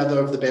or any other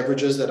of the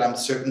beverages that I'm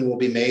certain will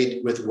be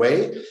made with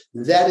whey.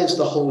 That is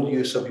the whole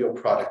use of your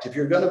product. If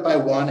you're going to buy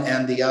one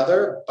and the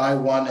other, buy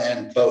one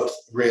and both,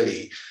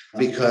 really,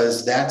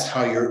 because that's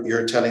how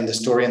you're telling the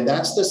story. And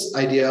that's this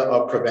idea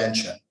of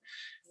prevention.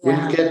 Yeah.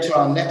 When you get to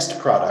our next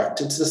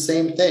product, it's the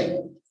same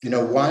thing.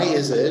 Why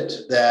is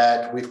it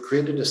that we've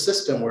created a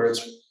system where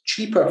it's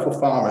cheaper for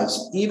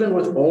farmers, even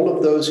with all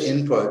of those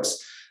inputs,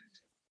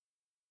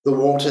 the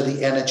water,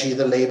 the energy,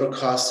 the labor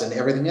costs, and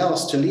everything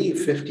else, to leave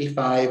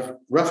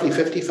roughly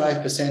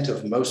 55%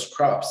 of most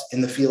crops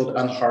in the field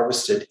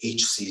unharvested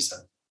each season?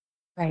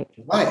 Right.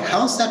 Why?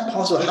 How's that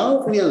possible? How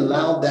have we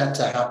allowed that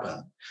to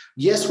happen?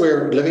 Yes,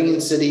 we're living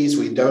in cities.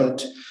 We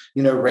don't,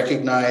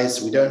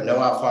 recognize, we don't know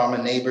our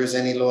farmer neighbors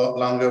any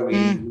longer.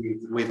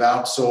 We've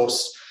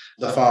outsourced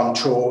the farm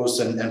chores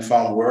and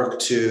farm work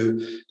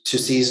to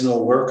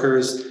seasonal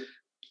workers.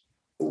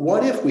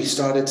 What if we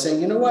started saying,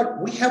 you know what,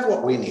 we have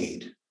what we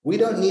need. We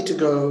don't need to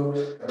go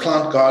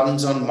plant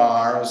gardens on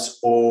Mars,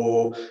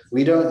 or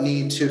we don't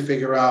need to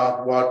figure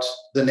out what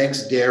the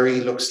next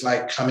dairy looks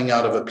like coming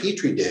out of a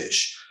petri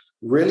dish.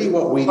 Really,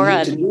 what we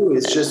need to do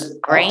is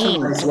just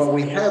optimize what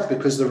we have,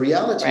 because the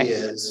reality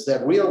is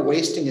that we are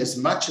wasting as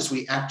much as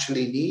we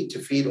actually need to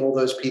feed all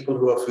those people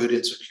who are food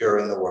insecure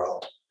in the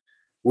world.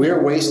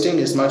 We're wasting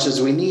as much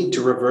as we need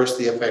to reverse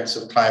the effects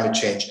of climate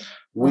change.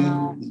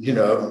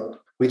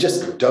 We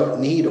just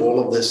don't need all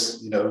of this,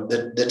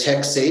 the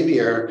tech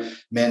savior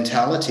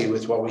mentality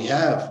with what we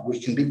have. We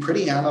can be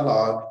pretty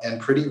analog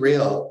and pretty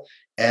real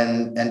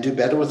and do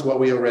better with what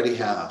we already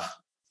have.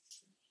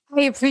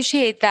 I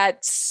appreciate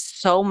that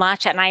so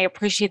much. And I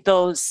appreciate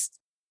those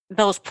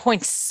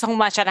points so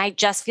much. And I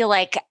just feel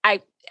like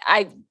I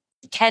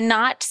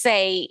cannot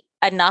say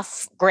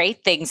enough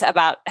great things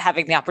about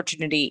having the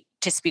opportunity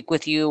to speak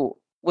with you,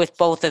 with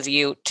both of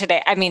you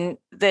today. I mean,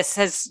 this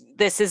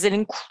is an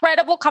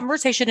incredible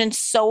conversation and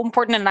so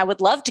important. And I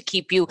would love to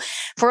keep you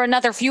for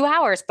another few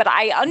hours, but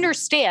I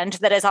understand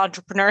that as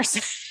entrepreneurs,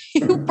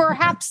 you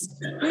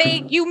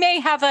may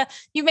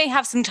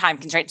have some time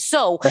constraints.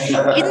 So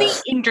in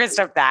the interest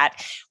of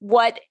that,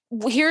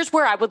 here's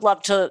where I would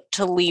love to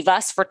leave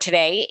us for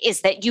today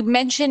is that you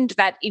mentioned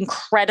that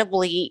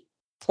incredibly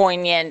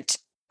poignant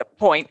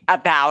point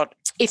about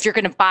if you're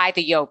going to buy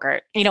the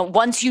yogurt,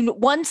 once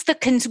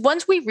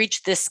we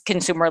reach this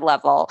consumer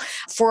level,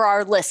 for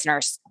our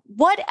listeners,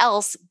 what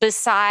else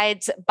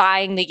besides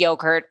buying the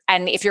yogurt?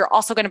 And if you're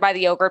also going to buy the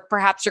yogurt,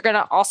 perhaps you're going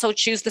to also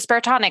choose the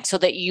Spare Tonic so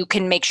that you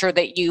can make sure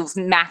that you've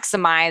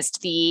maximized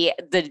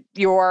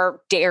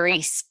your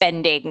dairy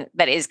spending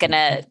that is going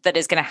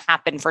to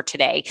happen for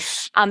today.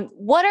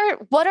 What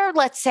are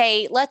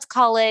let's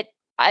call it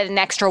an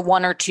extra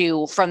one or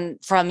two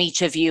from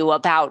each of you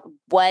about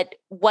what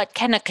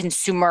can a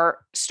consumer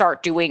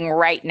start doing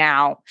right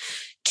now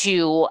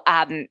to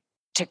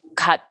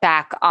cut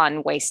back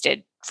on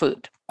wasted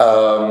food?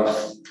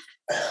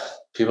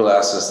 People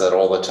ask us that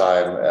all the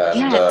time.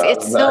 And,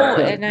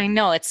 and I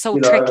know it's so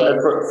tricky.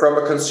 From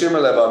a consumer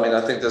level,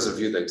 I think there's a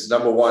few things.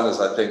 Number one is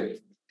I think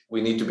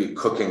we need to be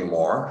cooking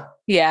more.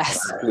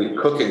 Yes. actually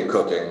cooking,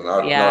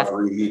 Yeah. not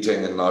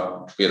reheating and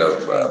not,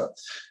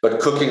 but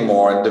cooking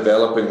more and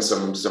developing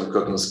some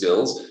cooking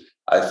skills.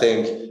 I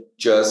think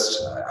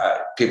just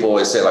people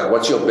always say like,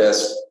 what's your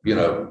best,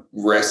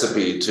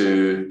 recipe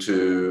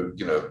to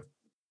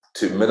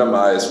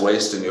minimize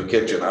waste in your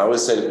kitchen? I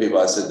always say to people,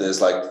 I said,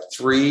 there's like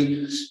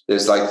three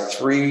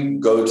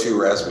go-to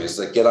recipes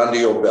that get under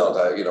your belt.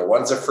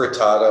 One's a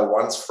frittata,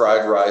 one's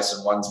fried rice,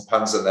 and one's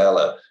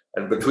panzanella.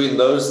 And between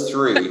those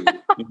three,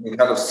 you can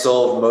kind of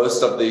solve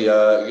most of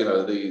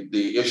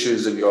the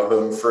issues in your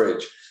home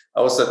fridge.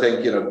 I also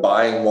think,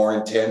 buying more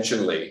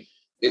intentionally.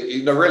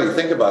 Really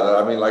think about it.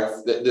 I mean, like,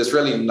 there's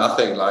really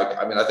nothing like,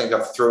 I think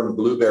I've thrown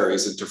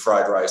blueberries into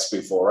fried rice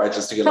before, right?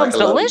 Just to get Sounds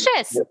like a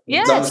delicious.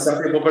 Yes.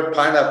 Some people put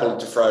pineapple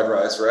into fried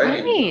rice,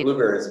 right? Right. You put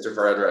blueberries into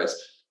fried rice.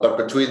 But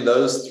between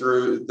those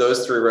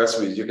three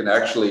recipes, you can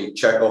actually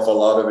check off a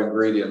lot of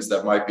ingredients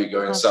that might be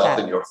going south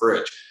in your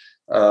fridge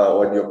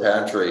or in your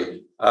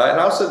pantry.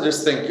 And I also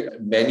just think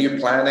menu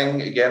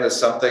planning, again, is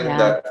something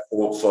that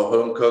for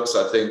home cooks,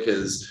 I think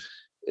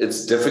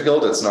it's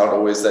difficult. It's not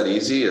always that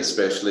easy,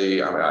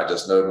 especially, I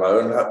just know in my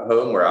own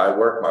home where I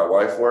work, my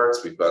wife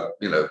works, we've got,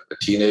 a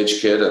teenage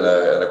kid and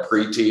a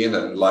preteen,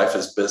 and life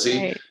is busy.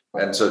 Right.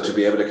 And so to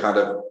be able to kind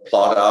of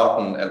plot out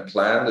and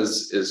plan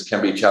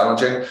can be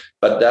challenging,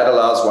 but that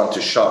allows one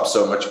to shop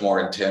so much more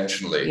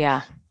intentionally.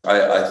 Yeah.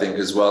 I think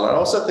as well. And I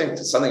also think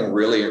something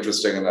really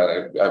interesting, and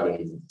I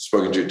haven't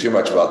spoken to you too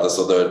much about this,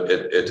 although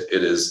it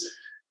is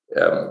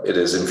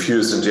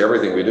infused into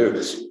everything we do,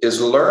 is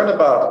learn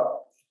about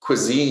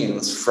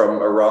cuisines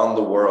from around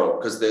the world,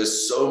 because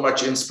there's so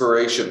much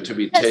inspiration to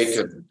be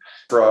taken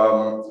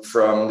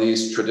from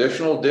these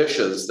traditional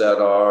dishes that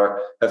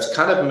have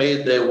kind of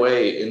made their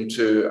way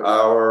into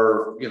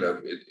our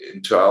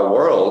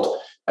world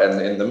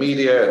and in the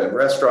media and in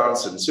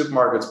restaurants and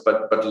supermarkets,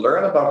 but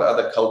learn about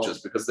other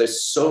cultures, because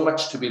there's so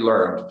much to be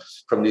learned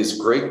from these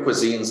great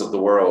cuisines of the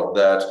world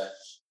that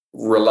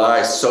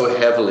rely so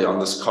heavily on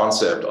this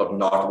concept of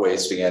not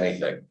wasting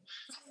anything.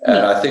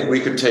 And I think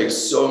we could take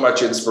so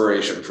much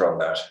inspiration from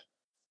that.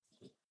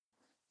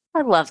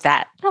 I love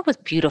that. That was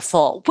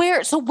beautiful.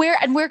 Where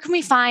can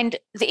we find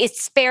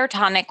it's Spare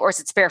Tonic, or is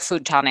it Spare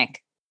Food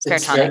Tonic? Spare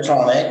Tonic.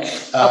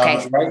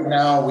 Okay. Right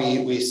now,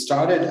 we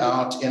started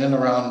out in and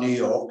around New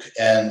York.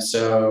 And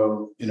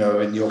so,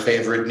 in your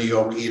favorite New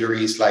York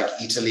eateries like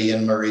Italy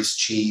and Murray's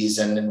Cheese,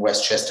 and in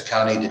Westchester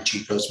County, the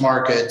Chico's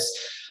Markets.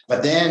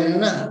 But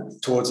then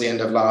towards the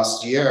end of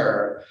last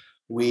year,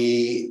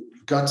 we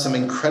got some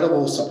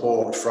incredible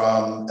support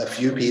from a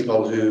few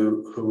people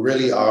who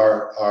really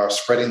are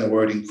spreading the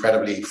word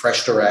incredibly.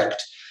 Fresh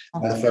Direct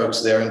and the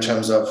folks there in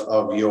terms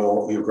of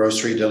your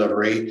grocery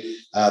delivery.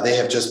 They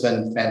have just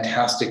been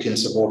fantastic in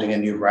supporting a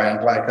new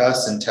brand like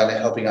us and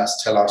helping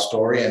us tell our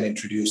story and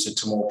introduce it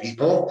to more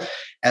people.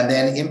 And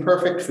then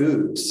Imperfect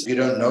Foods. If you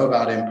don't know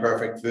about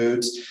Imperfect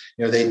Foods,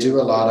 they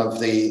do a lot of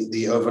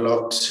the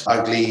overlooked,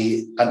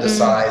 ugly,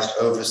 undersized,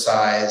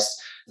 oversized.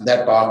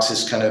 That box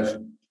is kind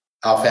of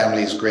our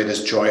family's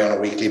greatest joy on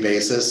a weekly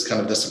basis, kind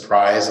of the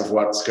surprise of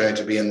what's going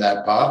to be in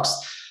that box.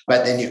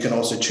 But then you can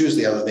also choose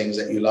the other things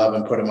that you love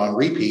and put them on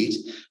repeat.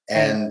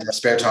 And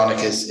Spare Tonic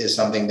is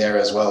something there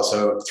as well.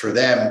 So through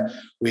them,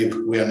 we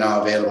are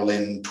now available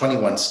in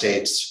 21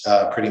 states,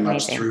 pretty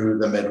much through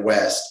the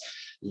Midwest.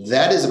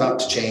 That is about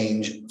to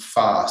change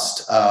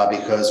fast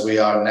because we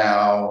are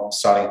now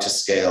starting to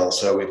scale.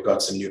 So we've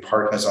got some new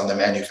partners on the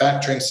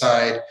manufacturing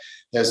side.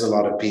 There's a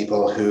lot of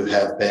people who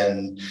have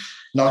been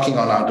knocking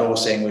on our door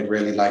saying we'd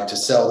really like to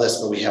sell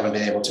this, but we haven't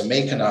been able to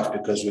make enough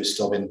because we've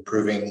still been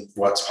proving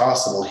what's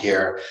possible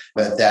here.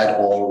 But that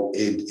all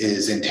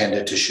is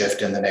intended to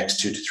shift in the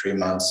next 2 to 3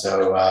 months.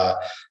 So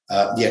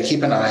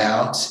keep an eye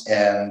out,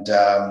 and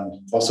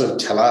also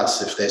tell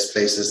us if there's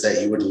places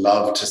that you would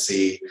love to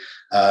see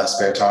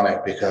Spare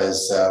Tonic,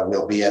 because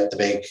we'll be at the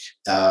big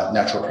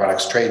Natural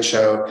Products Trade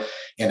Show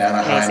in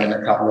Anaheim in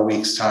a couple of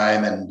weeks'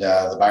 time, and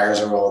the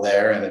buyers are all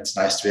there, and it's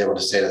nice to be able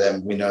to say to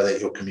them, we know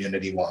that your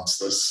community wants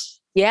this.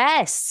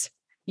 Yes.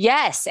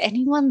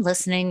 Anyone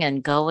listening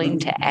and going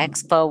to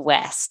Expo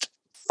West,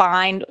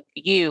 find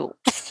you.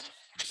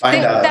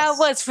 Find us. That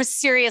was for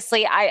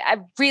seriously.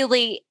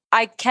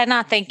 I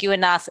cannot thank you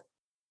enough.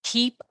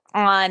 Keep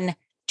on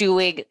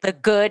doing the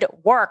good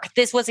work.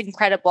 This was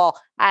incredible.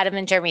 Adam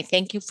and Jeremy,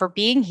 thank you for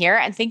being here,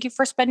 and thank you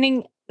for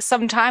spending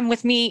some time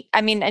with me.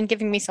 And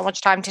giving me so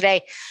much time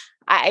today.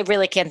 I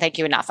really can't thank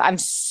you enough. I'm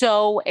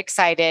so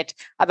excited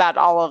about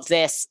all of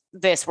this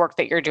work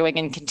that you're doing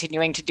and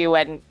continuing to do.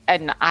 And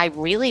I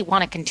really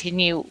want to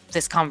continue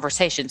this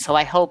conversation. So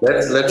I hope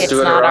let's it's do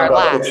it not our around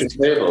our last.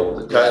 kitchen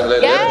table.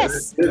 Yes,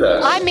 let's do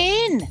that. I'm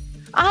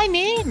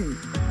in.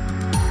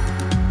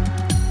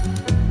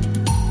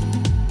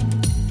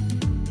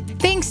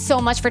 Thanks so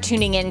much for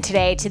tuning in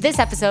today to this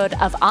episode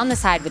of On the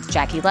Side with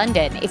Jackie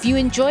London. If you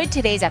enjoyed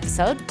today's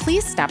episode,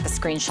 please snap a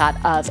screenshot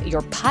of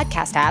your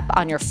podcast app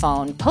on your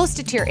phone, post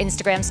it to your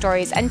Instagram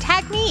stories, and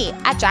tag me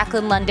at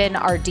Jacqueline London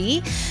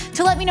RD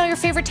to let me know your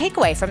favorite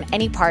takeaway from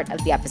any part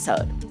of the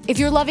episode. If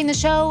you're loving the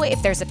show,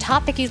 if there's a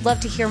topic you'd love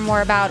to hear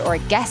more about or a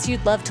guest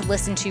you'd love to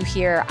listen to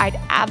here, I'd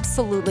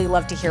absolutely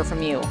love to hear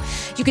from you.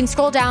 You can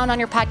scroll down on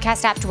your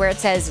podcast app to where it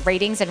says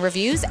ratings and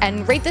reviews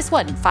and rate this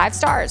one 5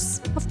 stars,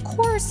 of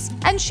course,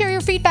 and share your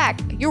feedback.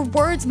 Your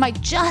words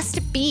might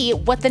just be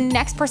what the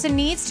next person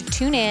needs to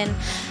tune in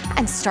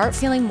and start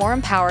feeling more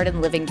empowered and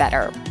living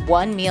better,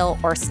 one meal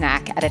or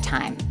snack at a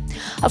time.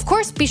 Of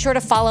course, be sure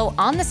to follow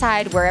On the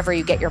Side wherever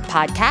you get your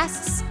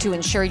podcasts to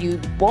ensure you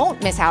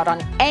won't miss out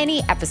on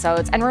any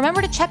episodes. And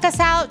remember to check us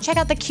out. Check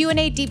out the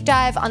Q&A deep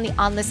dive on the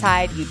On the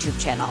Side YouTube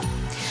channel.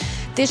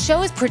 This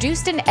show is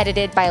produced and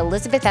edited by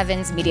Elizabeth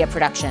Evans Media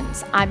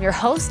Productions. I'm your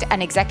host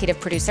and executive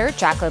producer,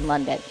 Jacqueline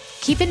London.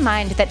 Keep in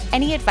mind that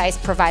any advice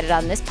provided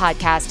on this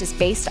podcast is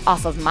based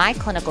off of my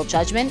clinical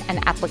judgment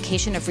and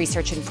application of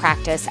research and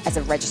practice as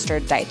a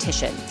registered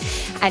dietitian,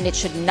 and it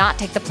should not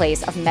take the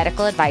place of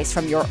medical advice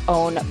from your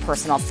own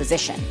personal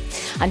physician.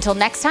 Until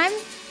next time,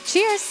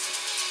 cheers.